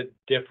little bit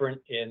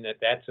different in that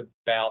that's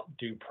about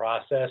due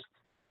process.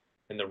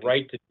 And the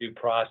right to due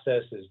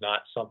process is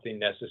not something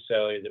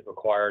necessarily that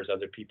requires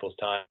other people's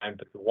time,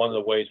 but one of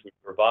the ways we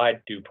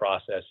provide due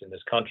process in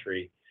this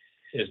country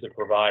is to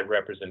provide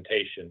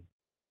representation.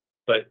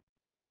 But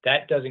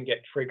that doesn't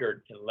get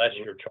triggered unless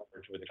you're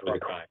charged with a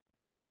crime.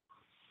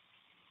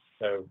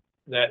 So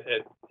that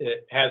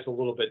it has a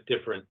little bit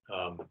different,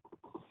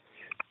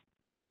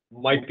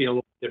 might be a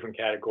little different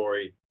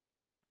category.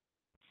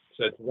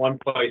 So it's one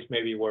place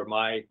maybe where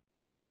my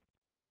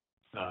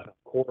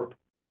core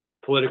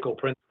political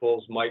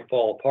principles might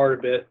fall apart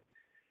a bit.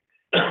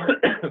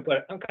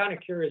 But I'm kind of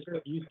curious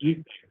what you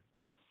think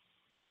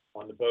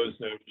on the Boze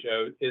Noze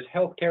Show. Is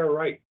healthcare a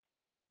right?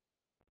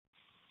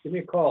 Give me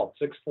a call,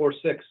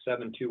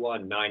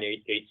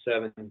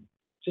 646-721-9887.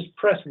 Just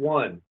press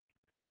 1.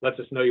 Lets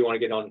us know you want to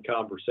get on the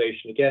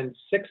conversation. Again,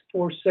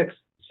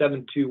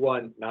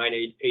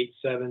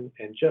 646-721-9887,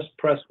 and just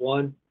press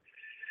 1.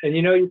 And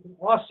you can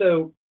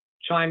also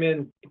chime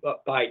in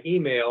by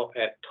email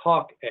at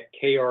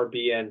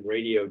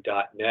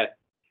talk@krbnradio.net.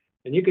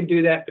 And you can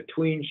do that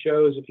between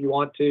shows if you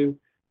want to.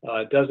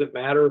 It doesn't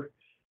matter.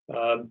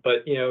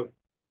 But,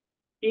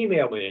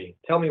 email me.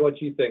 Tell me what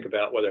you think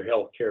about whether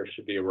healthcare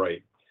should be a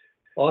right.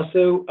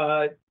 Also,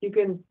 you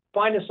can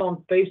find us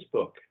on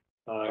Facebook,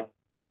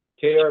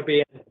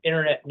 KRBN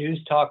Internet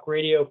News Talk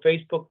Radio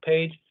Facebook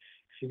page.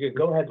 You can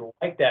go ahead and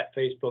like that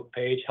Facebook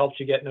page, helps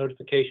you get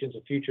notifications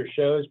of future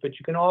shows, but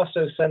you can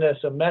also send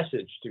us a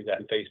message through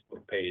that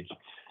Facebook page.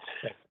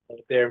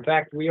 There, in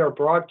fact, we are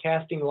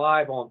broadcasting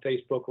live on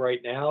Facebook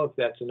right now, if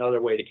that's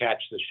another way to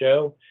catch the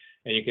show.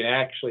 And you can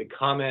actually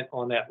comment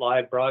on that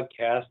live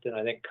broadcast, and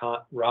I think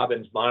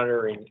Robin's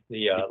monitoring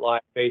the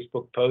live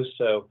Facebook post.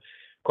 So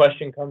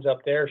question comes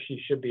up there, she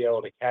should be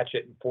able to catch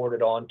it and forward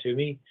it on to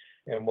me,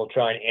 and we'll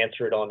try and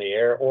answer it on the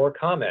air or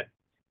comment.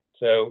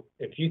 So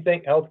if you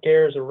think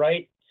healthcare is a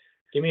right,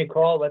 give me a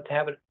call. Let's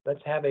have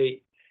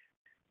a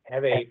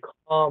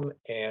calm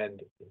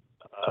and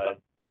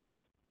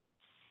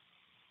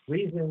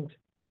reasoned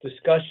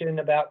discussion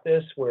about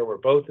this, where we're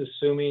both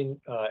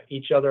assuming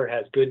each other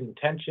has good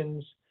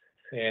intentions,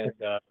 and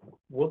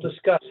we'll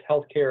discuss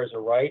healthcare as a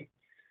right.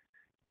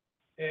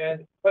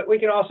 But we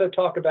can also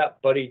talk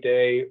about Buddy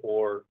Day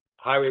or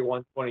Highway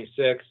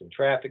 126 and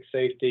traffic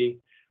safety,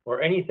 or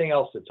anything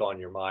else that's on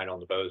your mind on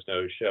the Boze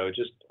Noze Show.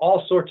 Just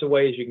all sorts of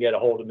ways you can get a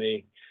hold of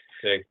me.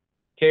 The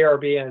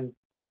KRBN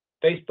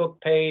Facebook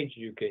page,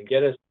 you can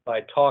get us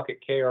by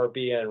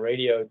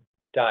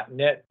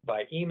talk@krbnradio.net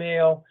by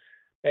email.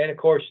 And of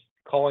course,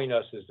 calling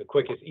us is the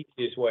quickest,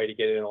 easiest way to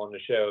get in on the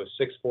show,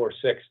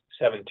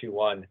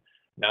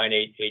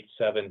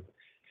 646-721-9887.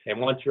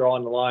 And once you're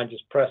on the line,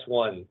 just press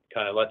 1,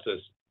 kind of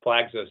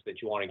flags us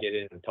that you want to get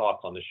in and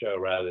talk on the show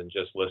rather than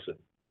just listen.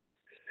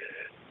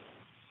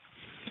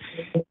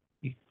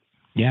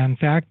 Yeah, in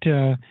fact,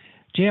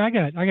 Jay, I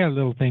got a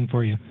little thing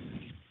for you.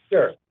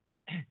 Sure.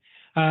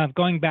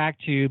 Going back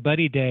to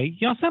Buddy Day,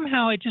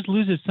 somehow it just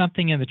loses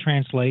something in the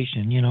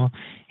translation.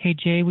 Hey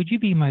Jay, would you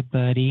be my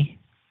buddy?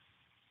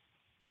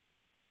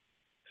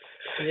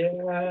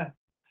 Yeah,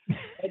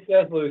 It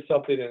does lose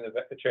something in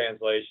the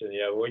translation.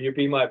 You know, Will You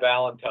Be My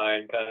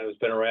Valentine kind of has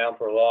been around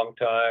for a long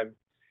time.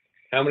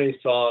 How many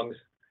songs?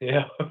 You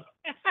know,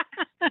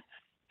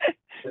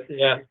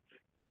 yeah.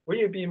 Will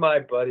you be my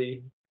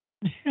buddy?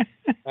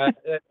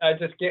 I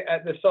just get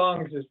the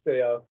songs just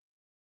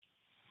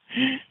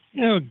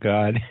Oh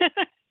God.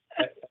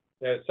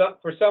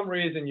 for some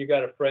reason, You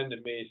Got a Friend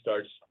in Me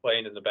starts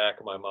playing in the back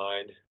of my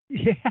mind.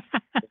 Yeah.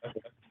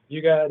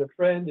 You got a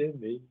friend in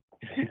me.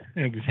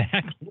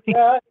 Exactly. You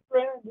got a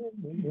friend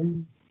in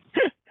me.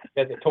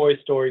 Got the Toy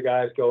Story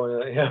guys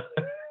going. Yeah.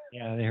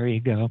 Yeah, there you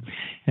go.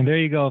 And there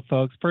you go,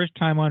 folks. First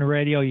time on the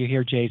radio, you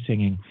hear Jay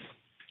singing.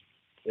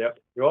 Yep.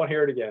 You won't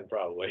hear it again,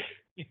 probably.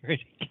 You hear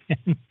it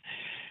again.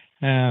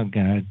 Oh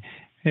God.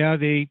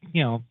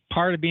 Yeah,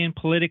 part of being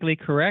politically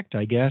correct,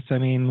 I guess. I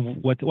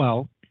mean,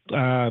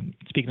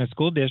 speaking of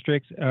school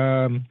districts,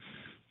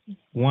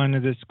 one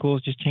of the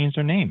schools just changed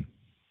their name.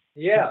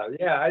 Yeah,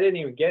 I didn't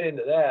even get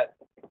into that.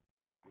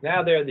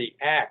 Now they're the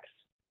Axe.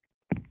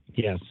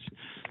 Yes,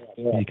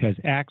 because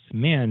Axe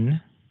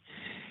Men.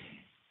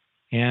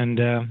 And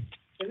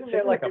isn't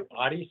there like a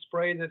body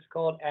spray that's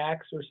called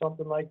Axe or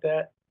something like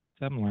that?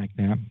 Something like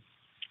that.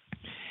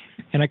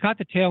 And I caught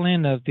the tail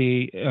end of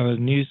the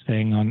news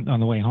thing on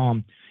the way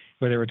home,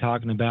 where they were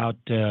talking about,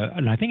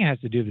 and I think it has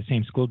to do with the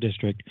same school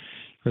district,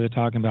 where they're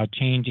talking about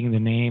changing the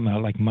name,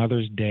 like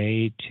Mother's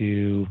Day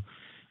to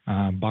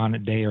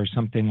Bonnet Day or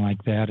something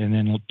like that, and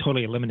then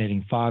totally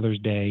eliminating Father's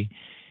Day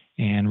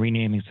and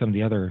renaming some of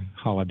the other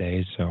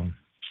holidays. So.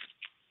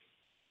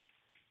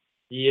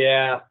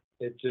 Yeah,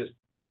 it just,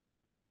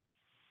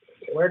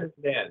 where does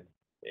it end?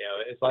 You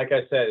know, it's like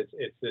I said,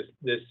 it's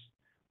this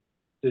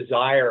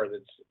desire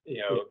that's,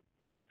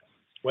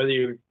 whether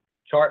you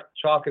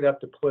chalk it up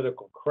to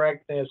political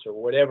correctness or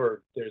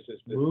whatever, there's this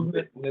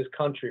movement in this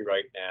country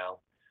right now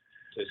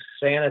to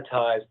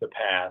sanitize the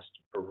past,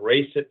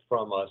 erase it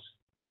from us,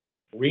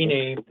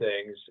 rename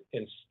things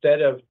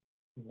instead of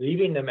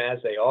leaving them as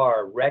they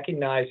are,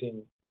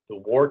 recognizing the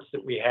warts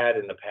that we had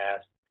in the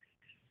past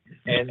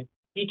and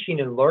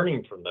teaching and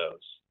learning from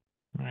those.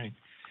 Right.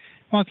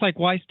 Well, it's like,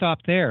 why stop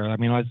there? I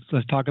mean,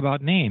 let's talk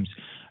about names.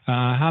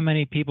 How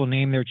many people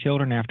name their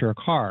children after a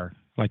car,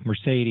 like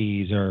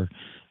Mercedes or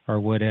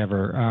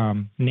whatever?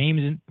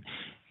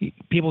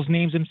 People's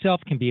names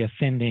themselves can be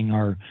offending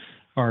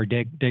or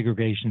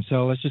degradation.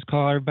 So let's just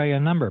call everybody a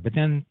number. But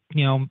then,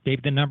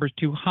 maybe the number's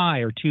too high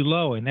or too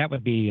low, and that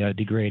would be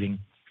degrading.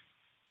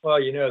 Well,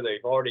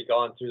 they've already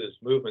gone through this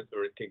movement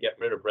to get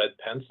rid of red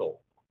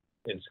pencil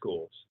in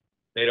schools.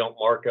 They don't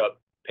mark up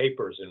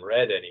papers in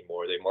red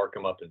anymore. They mark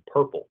them up in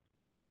purple.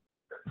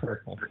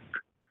 Purple.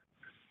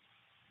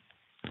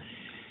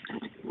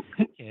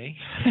 Okay.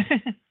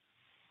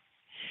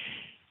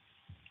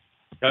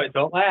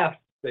 Don't laugh.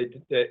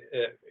 Because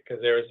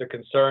there was a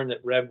concern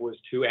that red was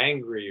too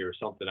angry or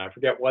something. I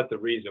forget what the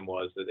reason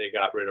was that they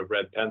got rid of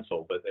red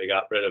pencil, but they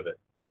got rid of it.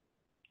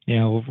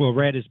 Yeah, well,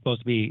 red is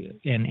supposed to be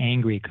an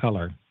angry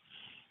color.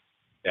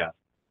 Yeah.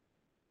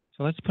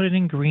 So let's put it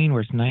in green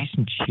where it's nice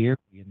and cheery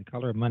and the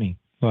color of money.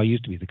 Well, it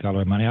used to be the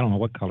color of money. I don't know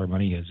what color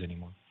money is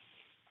anymore.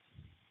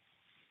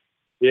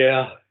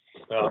 Yeah.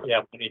 Well,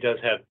 yeah, money does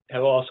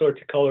have all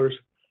sorts of colors.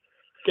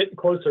 Getting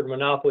closer to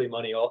monopoly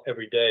money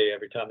every day.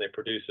 Every time they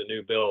produce a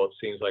new bill, it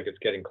seems like it's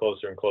getting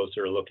closer and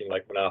closer to looking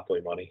like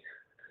monopoly money.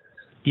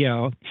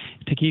 Yeah,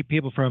 to keep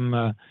people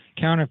from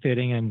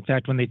counterfeiting. In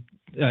fact, when they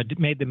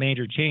made the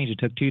major change, it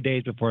took 2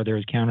 days before there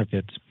was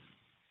counterfeits.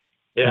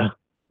 Yeah.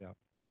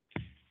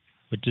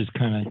 Which is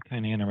kind of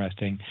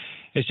interesting.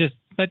 It's just,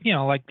 but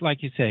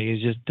like you say,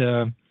 it's just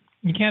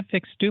you can't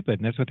fix stupid,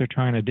 and that's what they're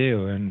trying to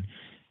do. And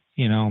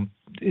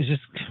it's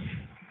just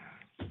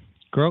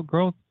grow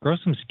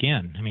some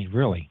skin. I mean,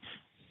 really.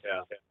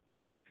 Yeah.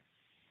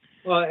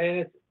 Well,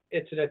 and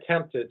it's an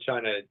attempt at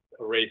trying to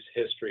erase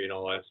history and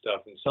all that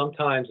stuff. And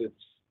sometimes it's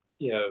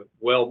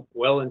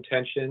well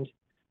intentioned.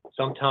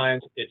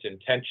 Sometimes it's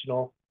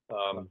intentional.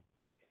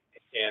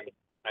 And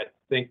I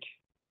think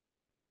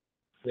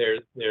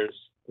there's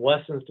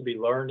lessons to be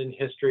learned in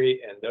history,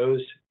 and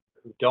those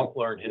who don't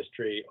learn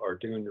history are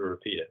doomed to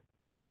repeat it.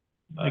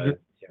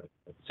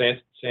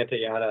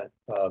 Santayana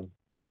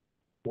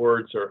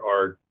words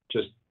are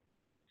just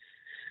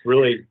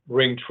really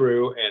ring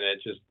true, and it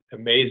just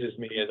amazes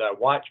me as I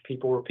watch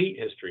people repeat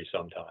history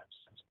sometimes.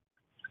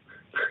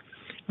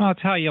 Well,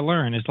 it's how you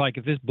learn. It's like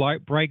if this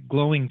bright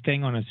glowing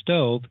thing on a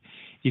stove,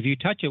 if you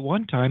touch it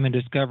one time and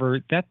discover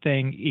that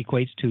thing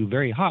equates to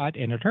very hot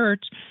and it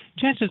hurts,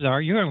 chances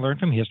are you're going to learn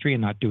from history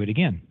and not do it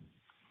again.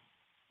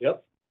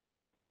 Yep.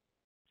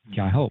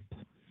 Yeah, I hope.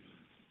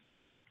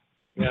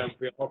 Yeah,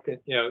 we all can,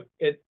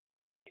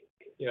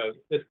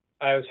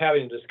 I was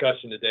having a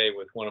discussion today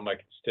with one of my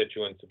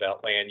constituents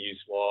about land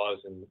use laws,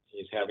 and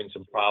he's having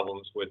some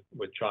problems with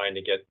trying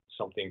to get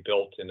something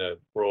built in a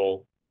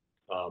rural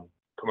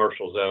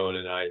commercial zone,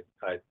 and I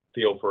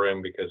feel for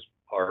him because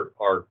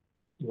our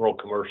rural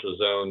commercial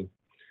zone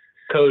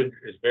code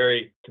is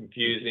very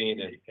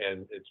confusing,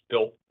 and it's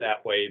built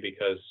that way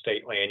because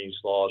state land use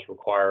laws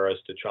require us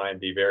to try and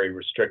be very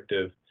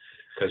restrictive,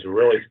 because we're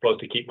really supposed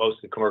to keep most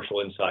of the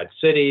commercial inside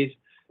cities,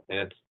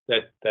 And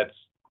that's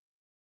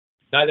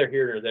neither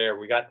here nor there.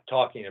 We got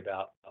talking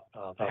about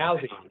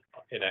housing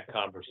in that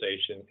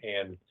conversation,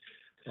 and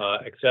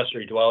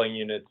accessory dwelling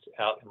units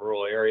out in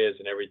rural areas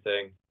and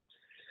everything.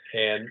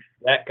 And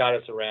that got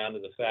us around to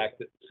the fact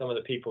that some of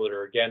the people that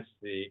are against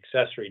the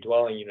accessory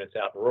dwelling units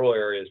out in rural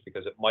areas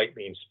because it might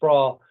mean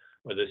sprawl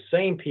are the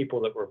same people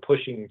that were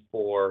pushing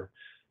for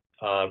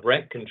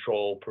rent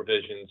control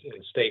provisions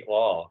in state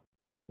law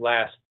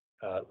last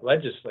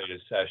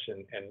legislative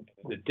session, and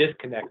the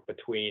disconnect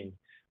between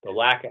the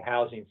lack of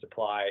housing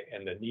supply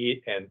and the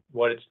need and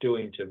what it's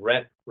doing to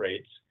rent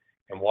rates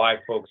and why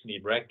folks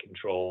need rent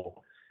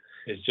control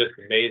is just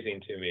amazing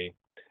to me.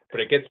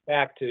 But it gets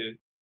back to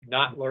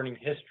not learning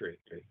history.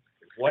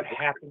 What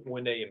happened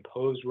when they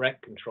imposed rent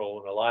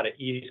control in a lot of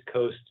East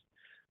Coast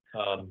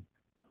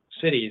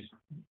cities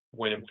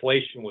when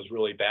inflation was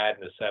really bad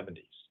in the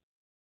 70s,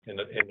 in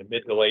the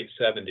mid to late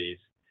 70s?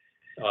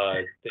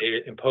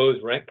 They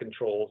imposed rent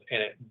controls,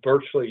 and it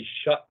virtually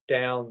shut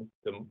down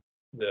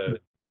the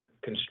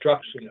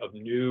construction of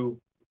new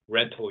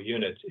rental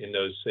units in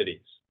those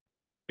cities,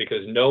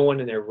 because no one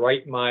in their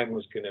right mind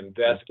was going to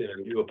invest in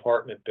a new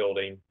apartment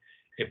building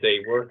if they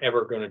weren't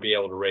ever going to be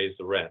able to raise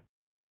the rent,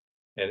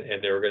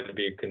 and they were going to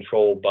be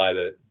controlled by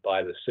the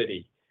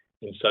city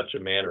in such a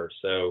manner.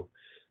 So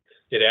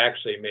it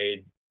actually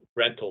made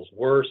rentals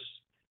worse,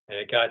 and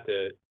it got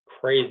the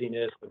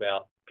craziness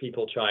about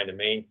people trying to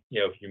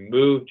if you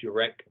moved, your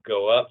rent could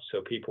go up,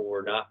 so people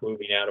were not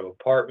moving out of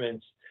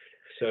apartments.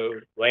 So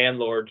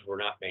landlords were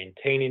not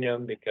maintaining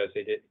them because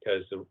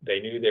they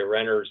knew their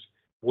renters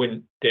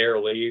wouldn't dare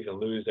leave and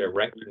lose their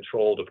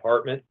rent-controlled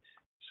apartment.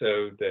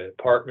 So the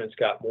apartments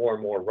got more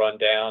and more run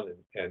down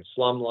and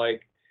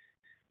slum-like.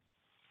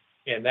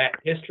 And that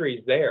history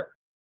is there,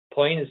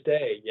 plain as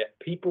day. Yet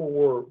people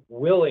were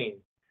willing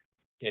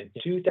in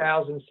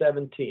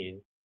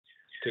 2017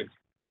 to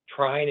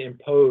try and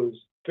impose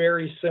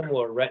very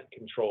similar rent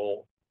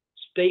control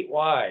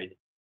statewide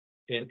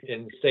in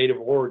the state of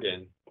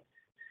Oregon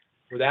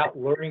without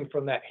learning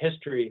from that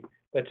history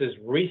that's as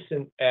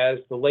recent as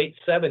the late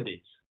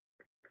 70s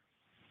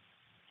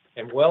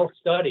and well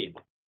studied.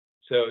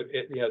 So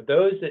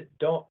those that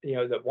don't,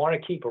 that want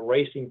to keep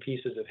erasing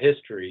pieces of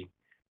history,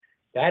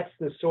 that's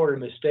the sort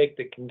of mistake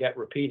that can get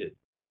repeated.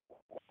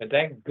 And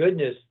thank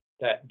goodness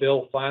that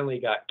bill finally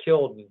got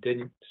killed and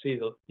didn't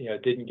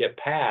get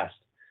passed.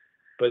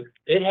 But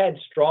it had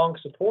strong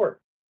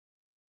support,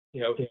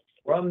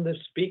 from the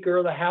Speaker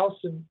of the House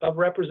of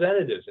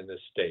Representatives in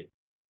this state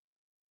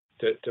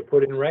to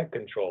put in rent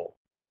control,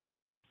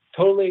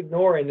 totally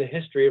ignoring the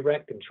history of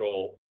rent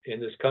control in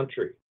this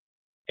country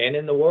and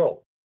in the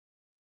world.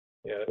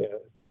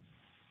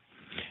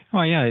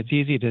 Oh, yeah, it's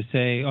easy to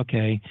say,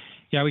 okay,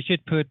 yeah, we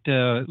should put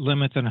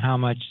limits on how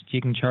much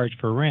you can charge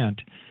for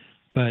rent.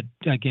 But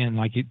again,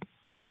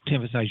 to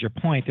emphasize your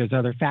point, there's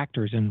other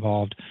factors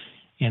involved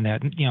in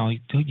that.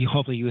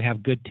 Hopefully you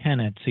have good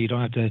tenants, so you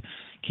don't have to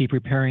keep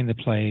repairing the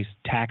place.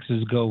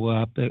 Taxes go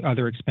up,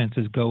 other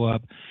expenses go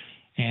up.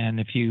 And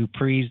if you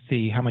freeze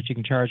how much you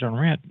can charge on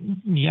rent,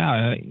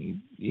 nobody's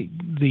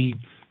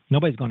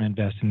going to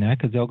invest in that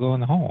because they'll go in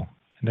the hole.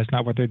 And that's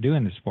not what they're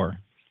doing this for.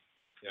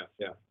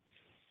 Yeah.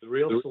 The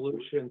real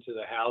solution to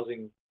the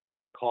housing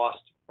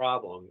cost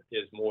problem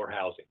is more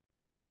housing.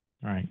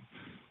 Right.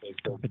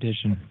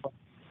 Competition.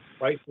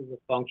 Price is a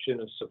function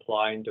of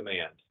supply and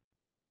demand.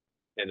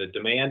 And the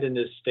demand in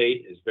this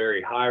state is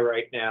very high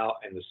right now,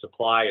 and the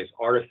supply is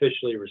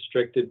artificially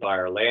restricted by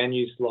our land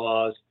use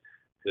laws,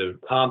 the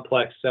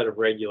complex set of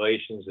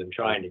regulations in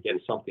trying to get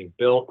something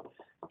built.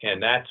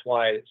 And that's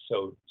why it's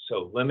so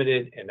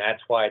limited, and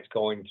that's why it's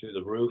going through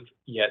the roof.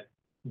 Yet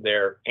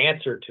their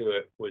answer to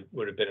it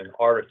would have been an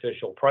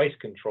artificial price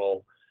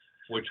control,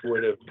 which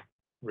would have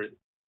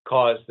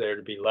caused there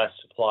to be less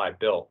supply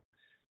built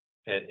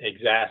and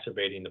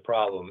exacerbating the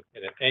problem.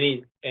 And if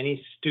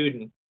any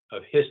student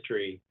of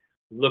history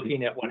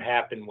looking at what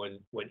happened when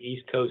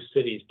East Coast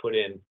cities put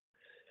in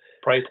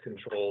price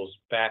controls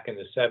back in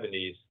the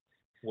 70s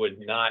would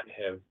not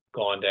have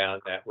gone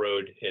down that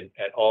road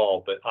at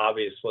all. But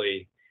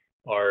obviously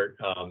our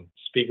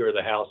Speaker of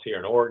the House here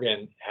in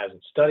Oregon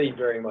hasn't studied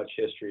very much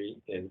history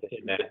in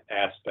that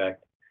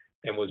aspect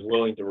and was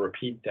willing to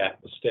repeat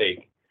that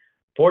mistake.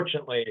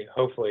 Fortunately,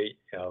 hopefully,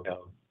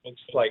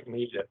 folks like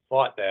me that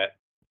fought that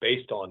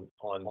based on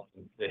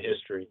the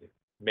history,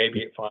 maybe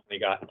it finally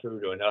got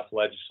through to enough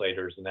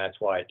legislators, and that's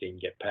why it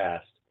didn't get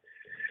passed.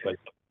 But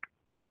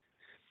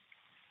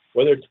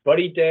whether it's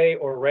Buddy Day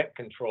or rent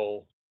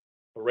control,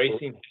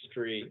 erasing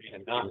history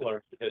and not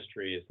learning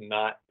history is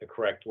not the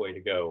correct way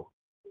to go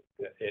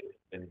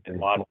in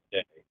modern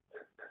day.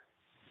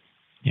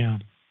 Yeah.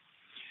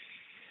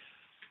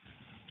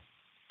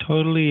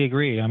 Totally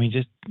agree. I mean,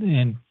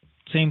 and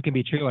same can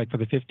be true for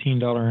the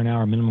 $15 an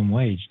hour minimum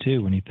wage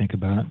too, when you think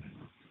about it.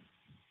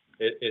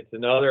 It's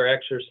another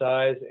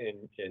exercise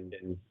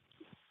in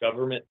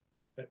government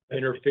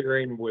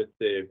interfering with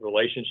the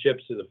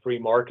relationships of the free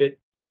market.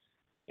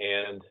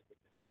 And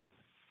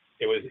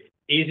it was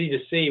easy to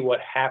see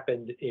what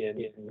happened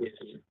in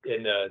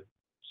the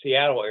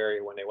Seattle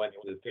area when they went to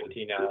the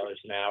 $15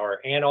 an hour,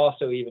 and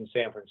also even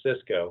San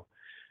Francisco.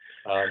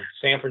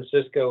 San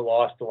Francisco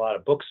lost a lot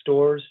of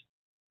bookstores.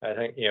 I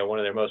think, one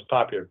of their most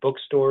popular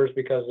bookstores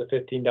because of the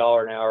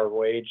 $15 an hour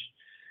wage.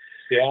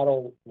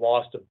 Seattle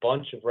lost a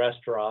bunch of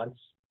restaurants,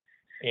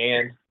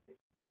 and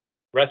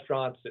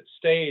restaurants that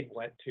stayed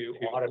went to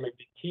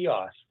automated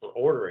kiosks for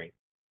ordering,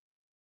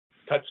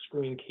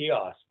 touchscreen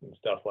kiosks and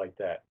stuff like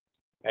that.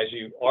 As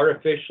you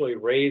artificially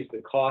raise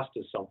the cost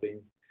of something,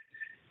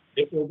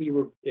 it will be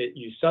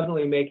you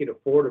suddenly make it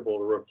affordable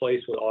to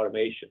replace with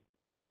automation.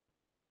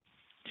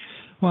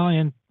 Well,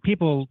 and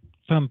people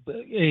from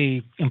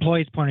a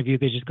employee's point of view,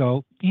 they just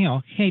go,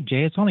 hey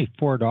Jay, it's only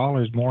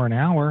 $4 more an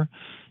hour.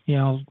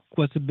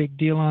 What's the big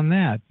deal on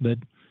that? But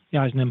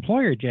as an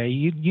employer, Jay,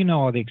 you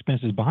know all the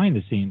expenses behind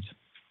the scenes.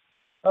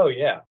 Oh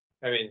yeah,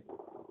 I mean,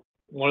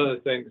 one of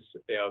the things,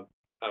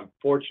 I'm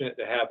fortunate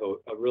to have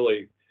a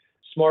really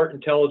smart,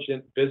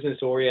 intelligent,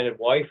 business-oriented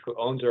wife who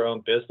owns her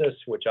own business,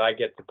 which I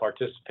get to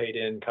participate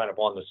in kind of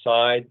on the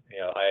side.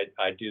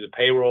 I do the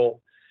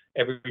payroll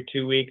every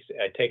 2 weeks.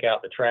 I take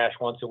out the trash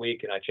once a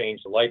week, and I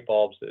change the light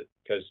bulbs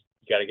because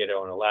you got to get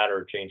on a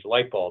ladder to change the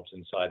light bulbs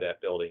inside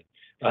that building.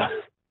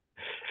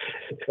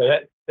 So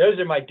those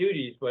are my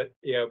duties. But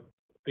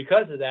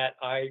because of that,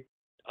 I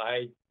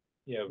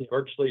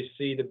virtually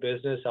see the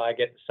business. I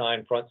get to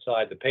sign front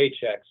side the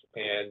paychecks,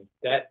 and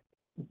that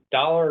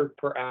dollar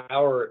per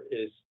hour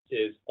is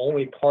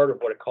only part of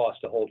what it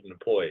costs to hold an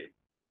employee.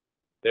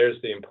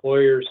 There's the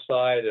employer's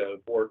side of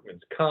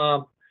workman's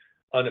comp,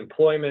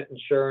 unemployment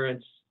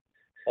insurance,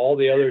 all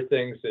the other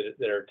things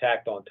that are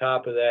tacked on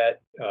top of that,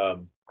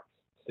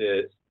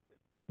 the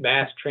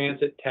mass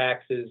transit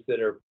taxes that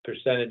are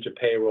percentage of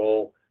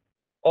payroll,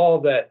 all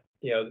of that,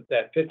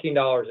 that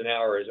 $15 an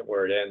hour isn't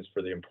where it ends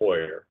for the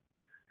employer.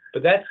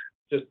 But that's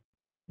just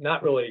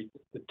not really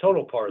the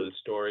total part of the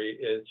story.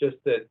 It's just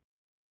that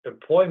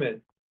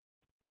employee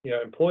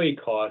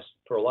costs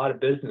for a lot of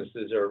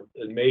businesses are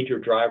a major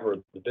driver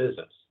of the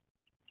business.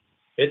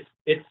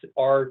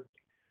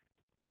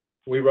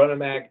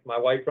 My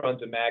wife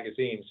runs a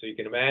magazine, so you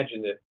can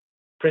imagine that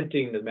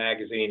printing the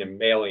magazine and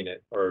mailing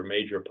it are a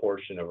major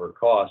portion of her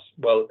costs.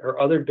 Well, her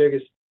other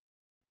biggest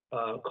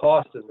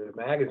cost of the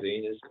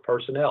magazine is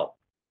personnel.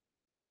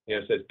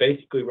 So it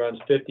basically runs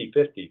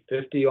 50-50,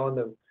 50 on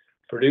the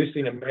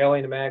producing and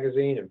mailing the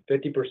magazine, and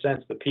 50%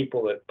 is the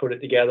people that put it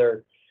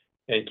together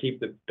and keep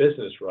the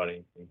business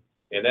running.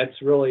 And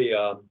that's really,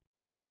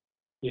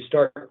 you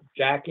start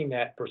jacking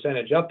that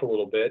percentage up a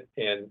little bit,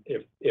 and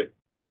if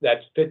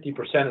that's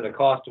 50% of the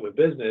cost of a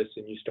business,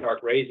 and you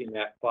start raising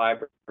that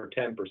 5 or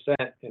 10%,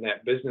 and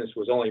that business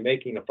was only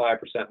making a 5%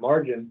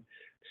 margin,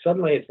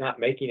 suddenly it's not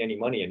making any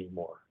money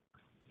anymore.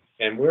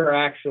 And we're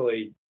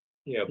actually,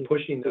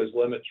 pushing those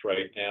limits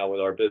right now with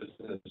our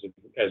business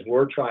as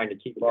we're trying to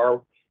keep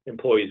our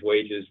employees'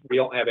 wages. We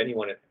don't have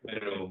anyone at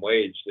minimum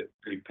wage that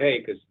we pay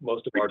because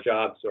most of our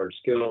jobs are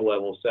skill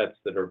level sets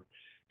that are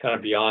kind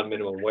of beyond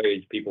minimum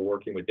wage, people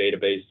working with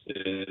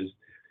databases,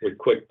 with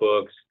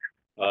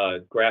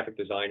QuickBooks, graphic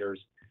designers.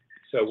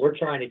 So we're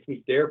trying to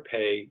keep their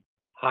pay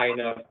high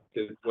enough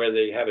to where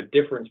they have a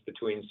difference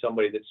between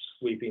somebody that's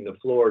sweeping the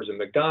floors in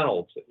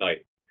McDonald's at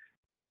night.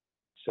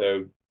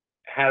 So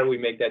how do we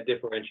make that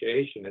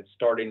differentiation? It's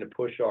starting to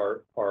push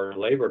our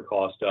labor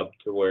cost up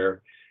to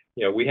where,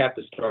 we have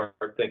to start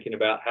thinking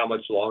about how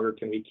much longer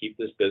can we keep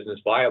this business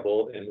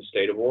viable in the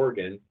state of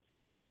Oregon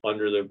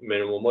under the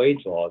minimum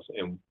wage laws.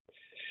 And,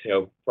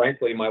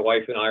 frankly, my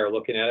wife and I are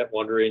looking at it,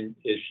 wondering,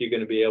 is she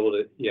going to be able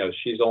to,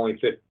 she's only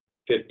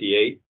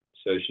 58,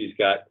 so she's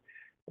got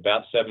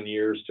about 7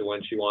 years to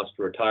when she wants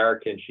to retire.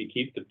 Can she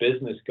keep the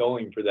business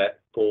going for that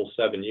full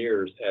 7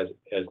 years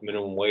as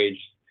minimum wage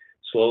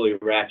slowly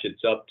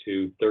ratchets up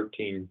to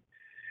 $13.50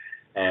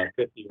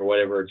 or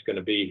whatever it's going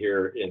to be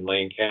here in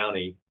Lane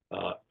County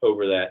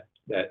over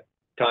that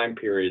time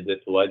period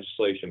that the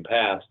legislation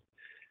passed?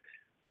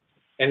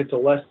 And it's a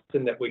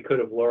lesson that we could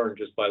have learned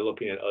just by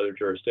looking at other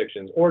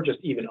jurisdictions or just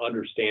even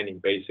understanding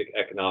basic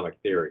economic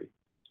theory.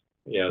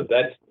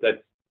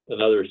 That's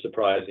another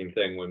surprising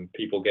thing when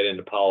people get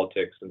into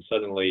politics and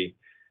suddenly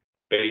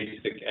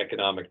basic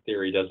economic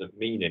theory doesn't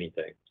mean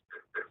anything.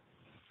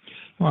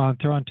 Well,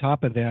 throw on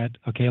top of that,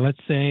 okay, let's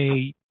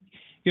say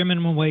you're a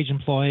minimum wage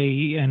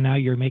employee and now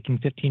you're making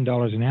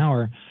 $15 an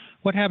hour.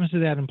 What happens to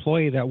that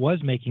employee that was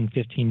making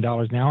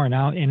 $15 an hour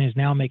now and is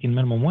now making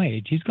minimum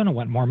wage? He's going to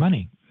want more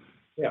money.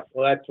 Yeah,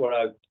 well, that's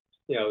what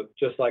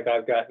just like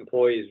I've got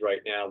employees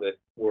right now that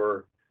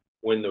were,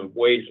 when the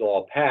wage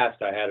law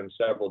passed, I had them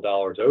several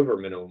dollars over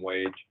minimum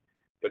wage.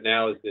 But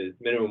now as the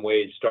minimum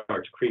wage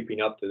starts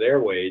creeping up to their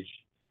wage,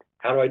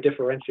 how do I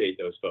differentiate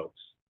those folks?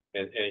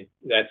 And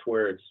that's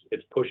where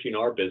it's pushing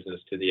our business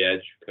to the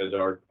edge, because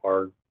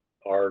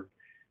our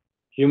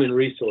human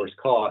resource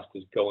cost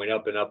is going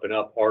up and up and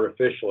up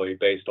artificially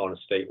based on a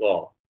state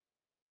law.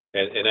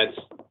 And that's,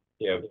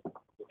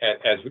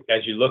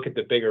 as you look at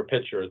the bigger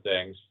picture of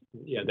things,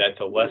 that's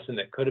a lesson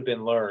that could have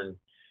been learned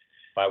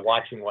by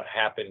watching what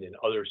happened in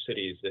other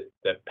cities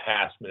that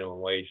passed minimum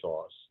wage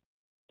laws.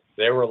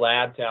 There were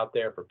labs out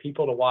there for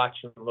people to watch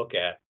and look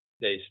at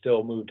they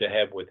still moved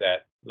ahead with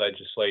that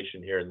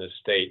legislation here in this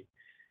state,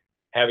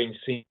 having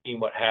seen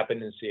what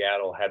happened in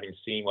Seattle, having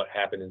seen what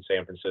happened in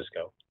San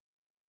Francisco.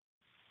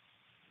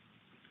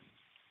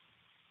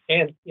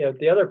 And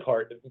the other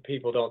part that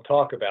people don't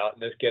talk about,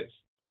 and this gets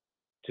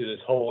to this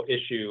whole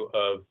issue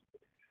of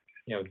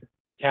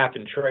cap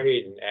and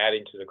trade and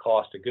adding to the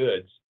cost of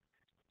goods,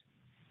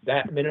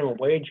 that minimum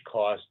wage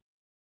cost.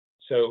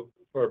 So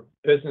for a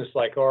business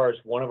like ours,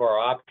 one of our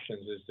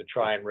options is to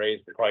try and raise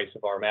the price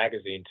of our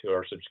magazine to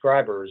our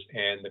subscribers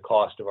and the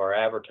cost of our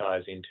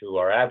advertising to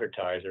our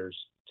advertisers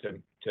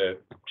to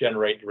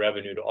generate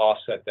revenue to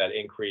offset that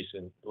increase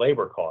in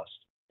labor cost.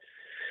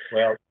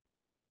 Well,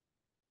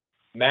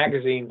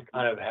 magazines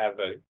kind of have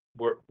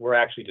we're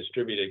actually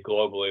distributed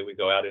globally. We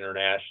go out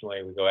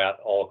internationally. We go out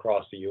all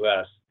across the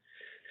U.S.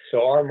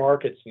 So our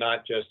market's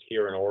not just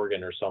here in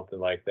Oregon or something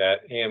like that.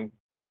 And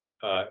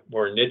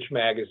we're a niche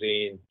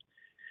magazine,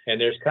 and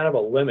there's kind of a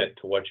limit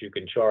to what you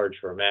can charge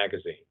for a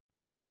magazine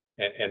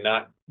and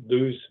not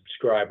lose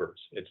subscribers.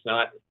 It's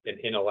not an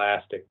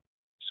inelastic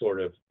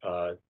sort of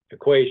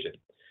equation.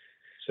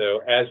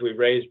 So as we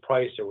raise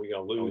price, are we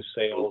going to lose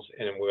sales,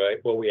 and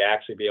will we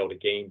actually be able to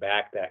gain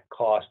back that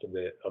cost of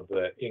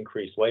the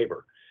increased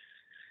labor?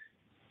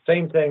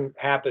 Same thing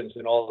happens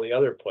in all the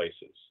other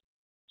places.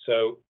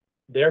 So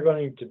they're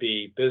going to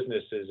be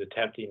businesses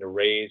attempting to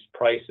raise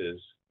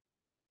prices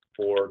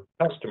for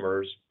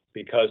customers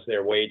because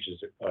their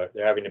wages,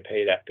 they're having to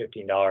pay that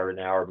 $15 an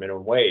hour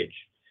minimum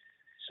wage.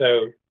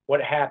 So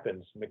what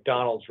happens?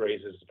 McDonald's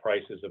raises the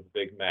prices of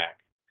Big Mac.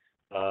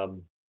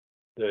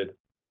 The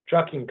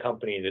trucking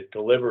company that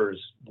delivers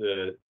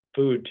the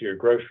food to your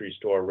grocery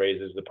store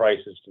raises the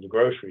prices to the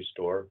grocery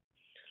store.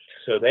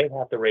 So they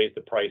have to raise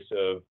the price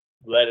of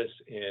lettuce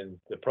in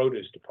the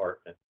produce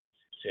department.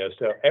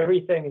 So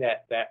everything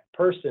that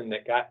person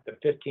that got the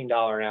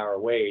 $15 an hour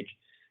wage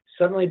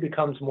suddenly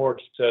becomes more,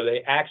 so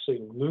they actually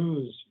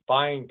lose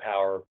buying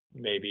power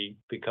maybe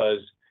because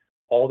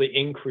all the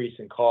increase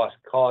in cost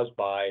caused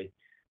by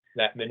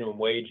that minimum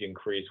wage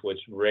increase, which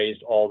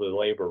raised all the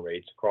labor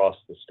rates across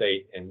the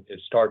state, and it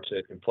starts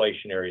an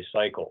inflationary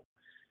cycle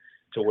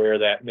to where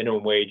that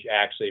minimum wage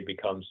actually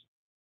becomes,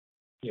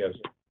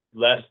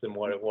 less than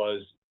what it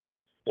was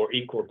or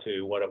equal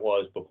to what it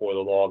was before the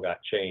law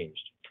got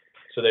changed.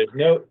 So there's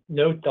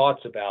no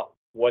thoughts about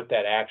what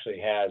that actually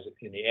has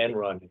in the end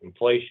run of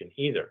inflation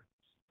either.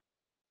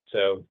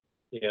 So,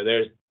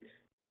 there's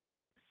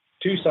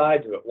two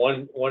sides of it.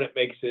 One, it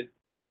makes it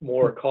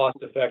more cost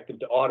effective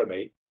to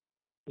automate,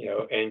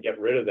 and get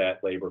rid of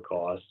that labor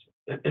cost.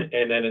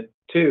 And then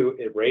two,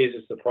 it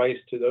raises the price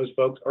to those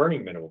folks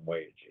earning minimum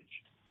wage.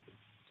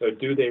 So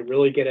do they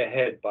really get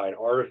ahead by an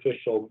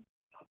artificially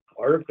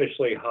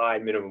high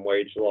minimum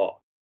wage law?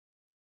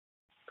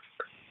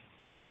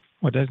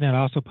 Well, doesn't that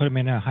also put them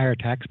in a higher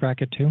tax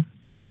bracket too?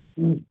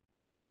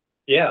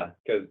 Yeah,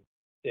 because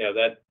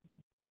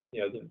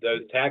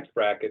those tax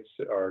brackets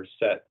are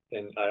set,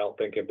 and I don't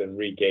think have been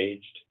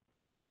re-gauged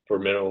for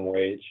minimum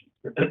wage.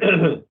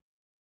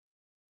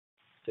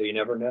 So you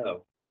never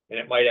know, and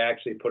it might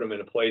actually put them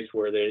in a place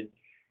where they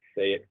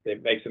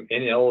makes them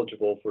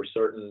ineligible for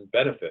certain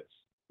benefits.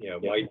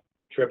 Might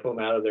trip them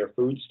out of their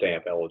food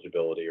stamp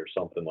eligibility or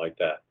something like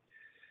that.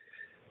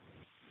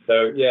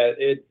 So yeah,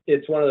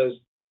 it's one of those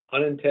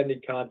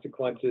unintended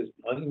consequences,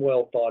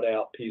 unwell thought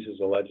out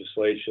pieces of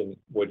legislation,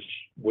 which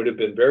would have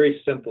been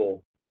very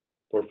simple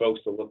for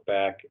folks to look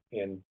back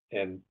and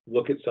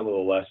look at some of the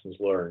lessons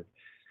learned.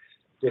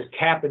 This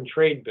cap and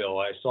trade bill,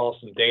 I saw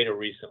some data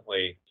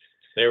recently.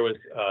 There was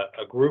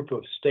a group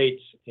of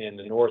states in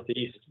the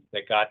Northeast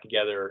that got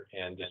together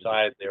and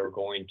decided they were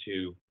going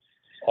to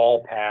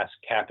all pass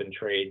cap and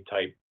trade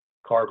type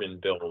carbon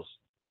bills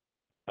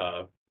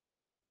on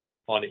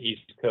the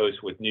East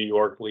Coast, with New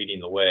York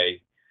leading the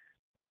way.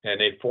 And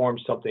they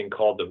formed something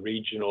called the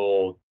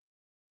Regional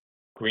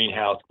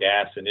Greenhouse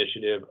Gas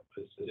Initiative,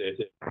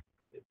 the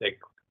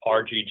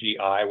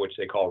RGGI, which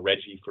they call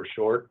RGGI for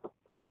short.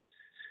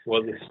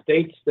 Well, the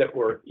states that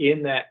were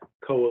in that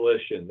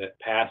coalition that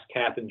passed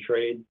cap and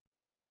trade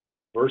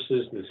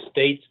versus the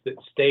states that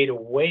stayed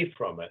away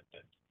from it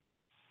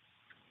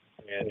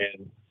and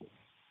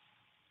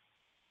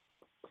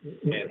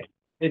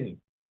didn't.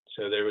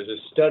 So there was a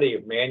study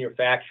of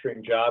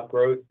manufacturing job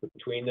growth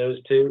between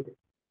those two.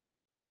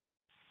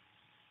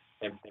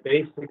 And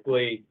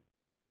basically,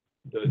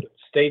 the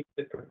states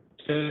that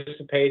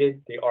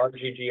participated, the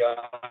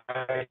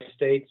RGGI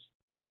states,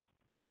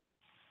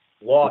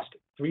 lost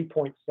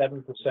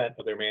 3.7%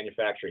 of their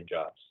manufacturing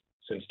jobs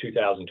since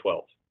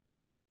 2012.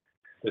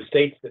 The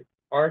states that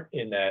aren't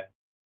in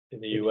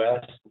the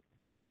U.S.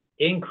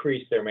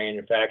 increased their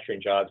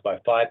manufacturing jobs by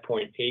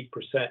 5.8%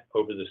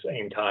 over the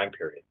same time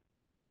period.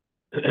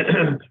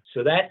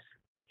 So that's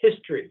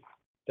history.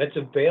 That's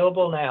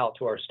available now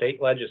to our state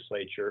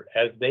legislature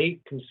as they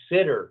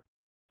consider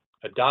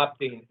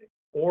adopting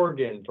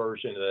Oregon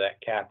version of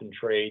that cap and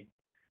trade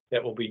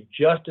that will be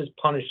just as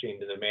punishing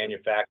to the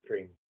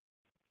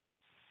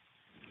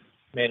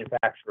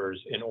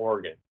manufacturers in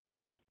Oregon.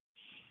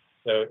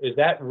 So is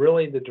that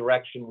really the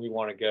direction we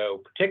want to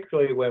go,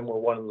 particularly when we're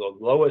one of the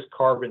lowest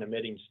carbon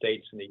emitting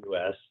states in the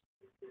U.S.?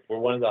 We're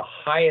one of the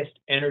highest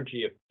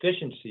energy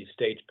efficiency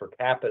states per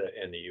capita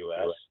in the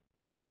U.S.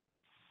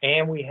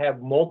 And we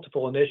have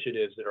multiple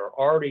initiatives that are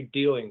already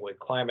dealing with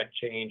climate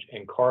change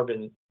and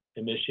carbon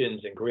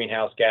emissions and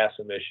greenhouse gas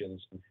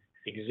emissions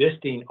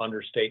existing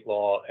under state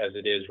law as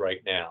it is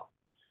right now.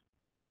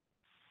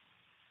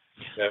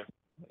 So,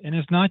 and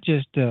it's not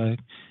just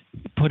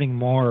putting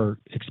more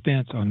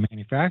expense on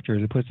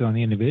manufacturers, it puts it on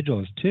the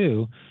individuals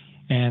too.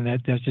 And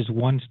that's just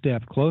one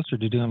step closer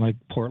to doing like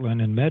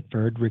Portland and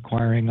Medford,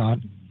 requiring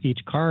on each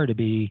car to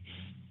be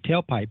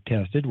tailpipe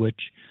tested, which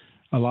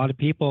a lot of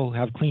people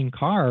have clean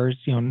cars,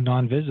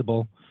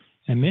 non-visible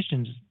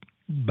emissions,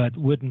 but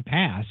wouldn't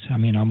pass. I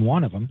mean, I'm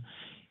one of them.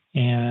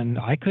 And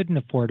I couldn't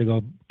afford to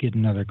go get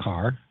another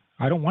car.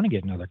 I don't want to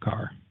get another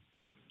car.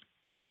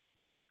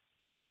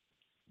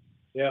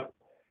 Yeah.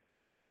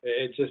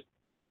 It's just,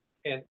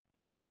 and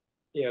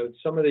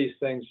some of these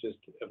things just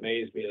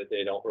amaze me that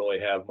they don't really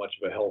have much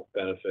of a health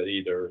benefit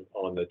either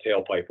on the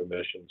tailpipe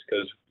emissions.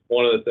 Because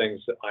one of the things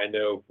that I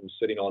know from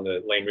sitting on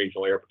the Lane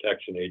Regional Air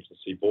Protection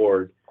Agency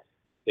board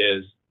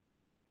is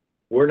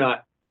we're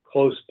not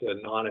close to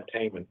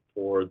non-attainment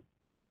for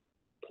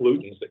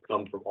pollutants that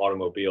come from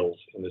automobiles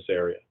in this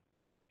area.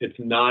 It's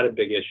not a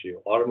big issue.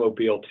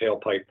 Automobile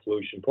tailpipe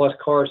pollution, plus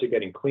cars are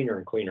getting cleaner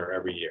and cleaner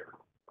every year.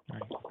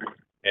 Right.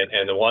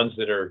 And the ones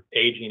that are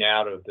aging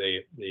out of the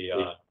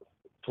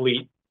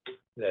fleet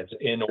that's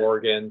in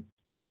Oregon,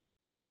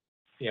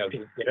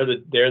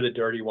 they're the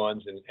dirty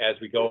ones. And as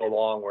we go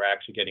along, we're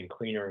actually getting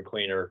cleaner and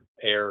cleaner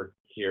air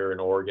here in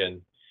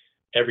Oregon.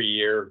 Every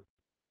year,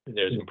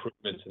 there's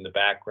improvements in the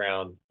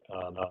background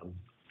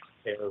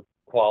air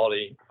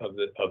quality of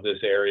this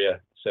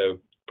area. So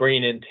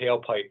bringing in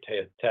tailpipe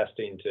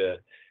testing to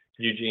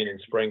Eugene and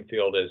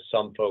Springfield, as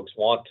some folks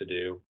want to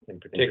do, in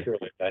particular,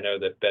 I know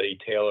that Betty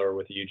Taylor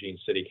with the Eugene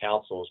City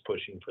Council is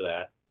pushing for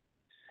that.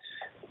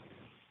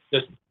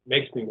 Just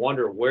makes me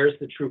wonder, where's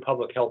the true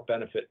public health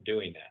benefit in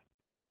doing that?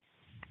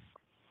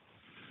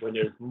 When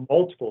there's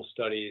multiple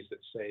studies that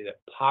say that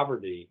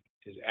poverty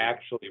is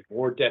actually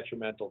more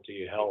detrimental to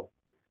your health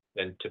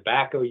than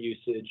tobacco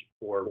usage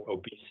or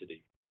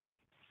obesity.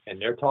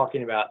 And they're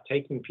talking about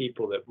taking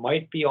people that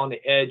might be on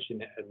the edge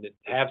and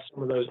have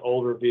some of those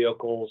older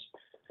vehicles,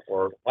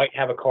 or might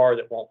have a car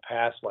that won't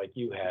pass like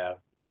you have,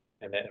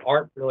 and that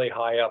aren't really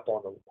high up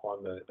on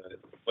the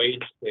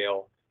wage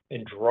scale,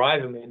 and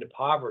drive them into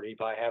poverty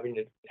by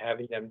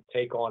having them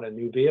take on a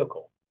new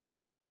vehicle.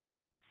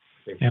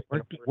 And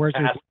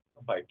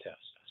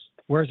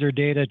where's their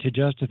data to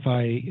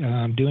justify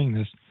doing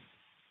this?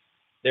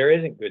 There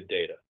isn't good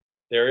data.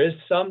 There is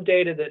some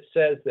data that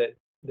says that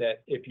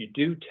if you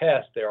do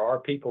test, there are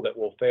people that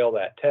will fail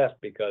that test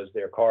because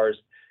their cars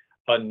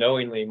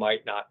unknowingly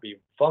might not be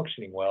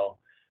functioning well.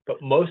 But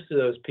most of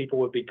those people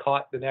would be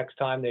caught the next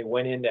time they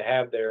went in to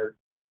have their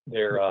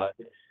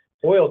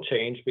oil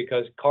change,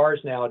 because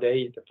cars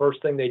nowadays, the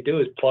first thing they do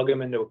is plug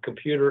them into a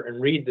computer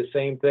and read the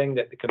same thing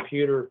that the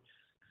computer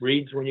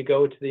reads when you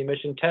go to the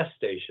emission test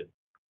station.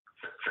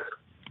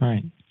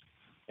 Right.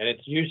 And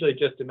it's usually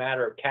just a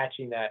matter of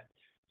catching that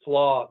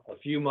flaw a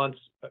few months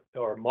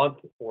or a month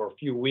or a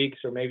few weeks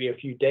or maybe a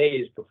few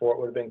days before it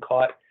would have been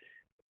caught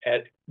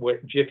at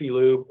Jiffy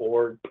Lube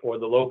or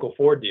the local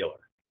Ford dealer.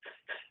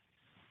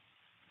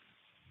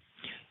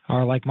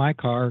 Or like my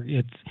car,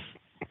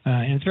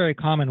 it's very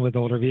common with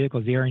older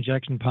vehicles. The air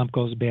injection pump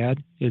goes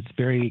bad. It's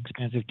very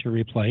expensive to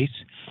replace,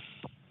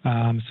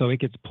 so it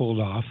gets pulled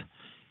off.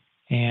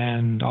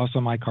 And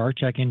also my car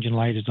check engine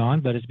light is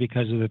on, but it's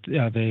because of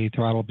the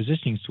throttle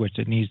positioning switch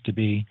that needs to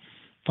be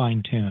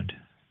fine-tuned.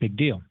 Big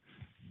deal.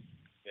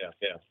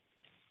 Yeah.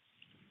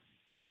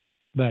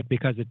 But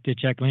because the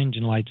check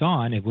engine light's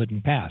on, it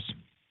wouldn't pass.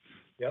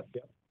 Yep.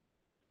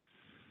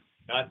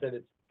 Not that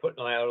it's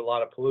putting out a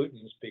lot of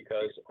pollutants,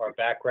 because our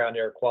background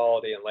air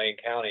quality in Lane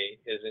County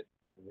isn't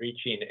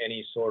reaching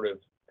any sort of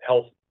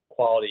health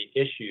quality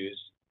issues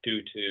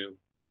due to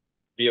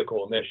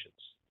vehicle emissions.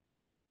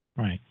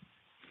 Right.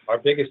 Our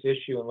biggest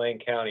issue in Lane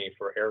County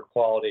for air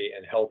quality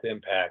and health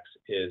impacts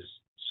is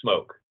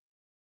smoke.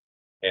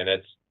 And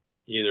it's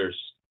either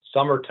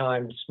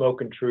summertime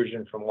smoke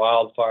intrusion from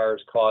wildfires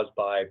caused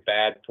by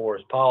bad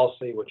forest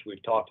policy, which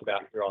we've talked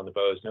about here on the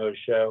Boze Noze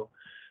show,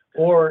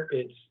 or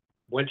it's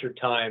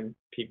wintertime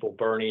people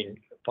burning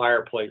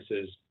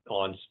fireplaces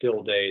on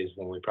still days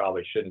when we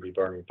probably shouldn't be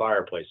burning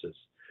fireplaces.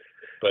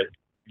 But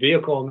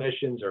vehicle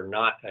emissions are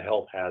not a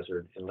health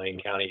hazard in Lane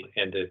County,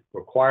 and to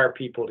require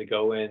people to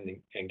go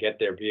in and get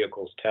their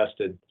vehicles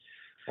tested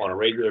on a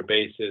regular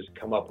basis,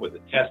 come up with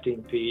the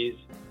testing fees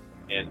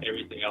and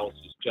everything else,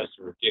 is just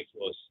a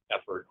ridiculous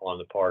effort on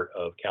the part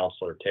of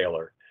Councilor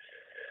Taylor.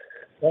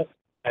 Well,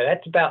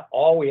 that's about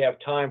all we have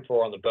time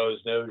for on the Boze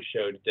Noze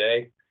show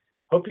today.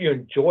 Hope you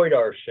enjoyed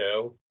our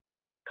show.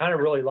 Kind of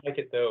really like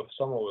it, though, if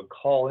someone would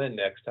call in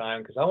next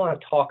time, because I want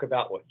to talk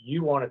about what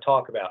you want to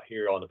talk about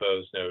here on the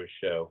Boze Noze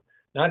show,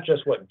 not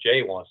just what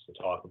Jay wants to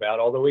talk about,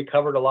 although we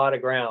covered a lot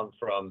of ground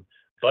from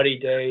Buddy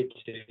Day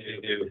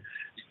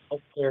to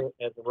healthcare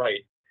as a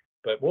right.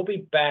 But we'll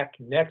be back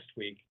next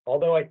week,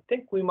 although I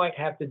think we might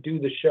have to do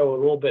the show a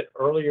little bit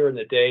earlier in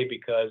the day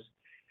because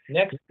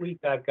next week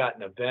I've got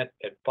an event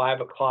at 5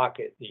 o'clock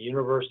at the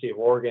University of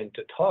Oregon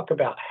to talk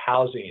about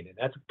housing, and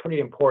that's a pretty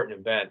important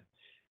event.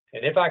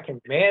 And if I can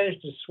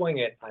manage to swing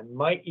it, I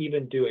might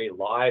even do a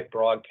live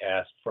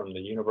broadcast from the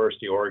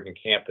University of Oregon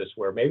campus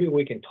where maybe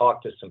we can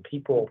talk to some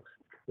people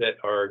that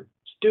are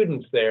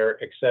students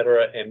there, et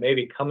cetera, and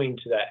maybe coming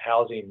to that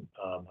housing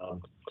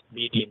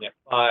meeting at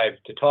 5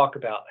 to talk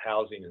about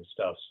housing and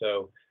stuff.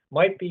 So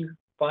might be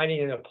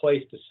finding a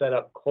place to set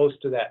up close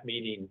to that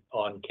meeting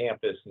on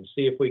campus and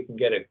see if we can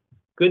get a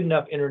good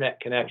enough internet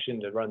connection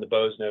to run the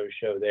Boze Noze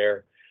show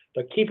there.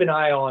 But keep an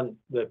eye on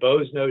the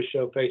Boze Noze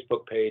Show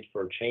Facebook page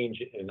for a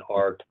change in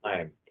our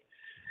time.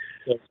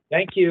 So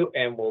thank you,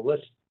 and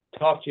let's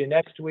talk to you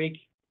next week.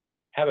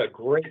 Have a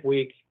great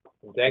week,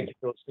 and thank you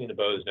for listening to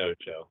Boze Noze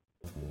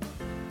Show.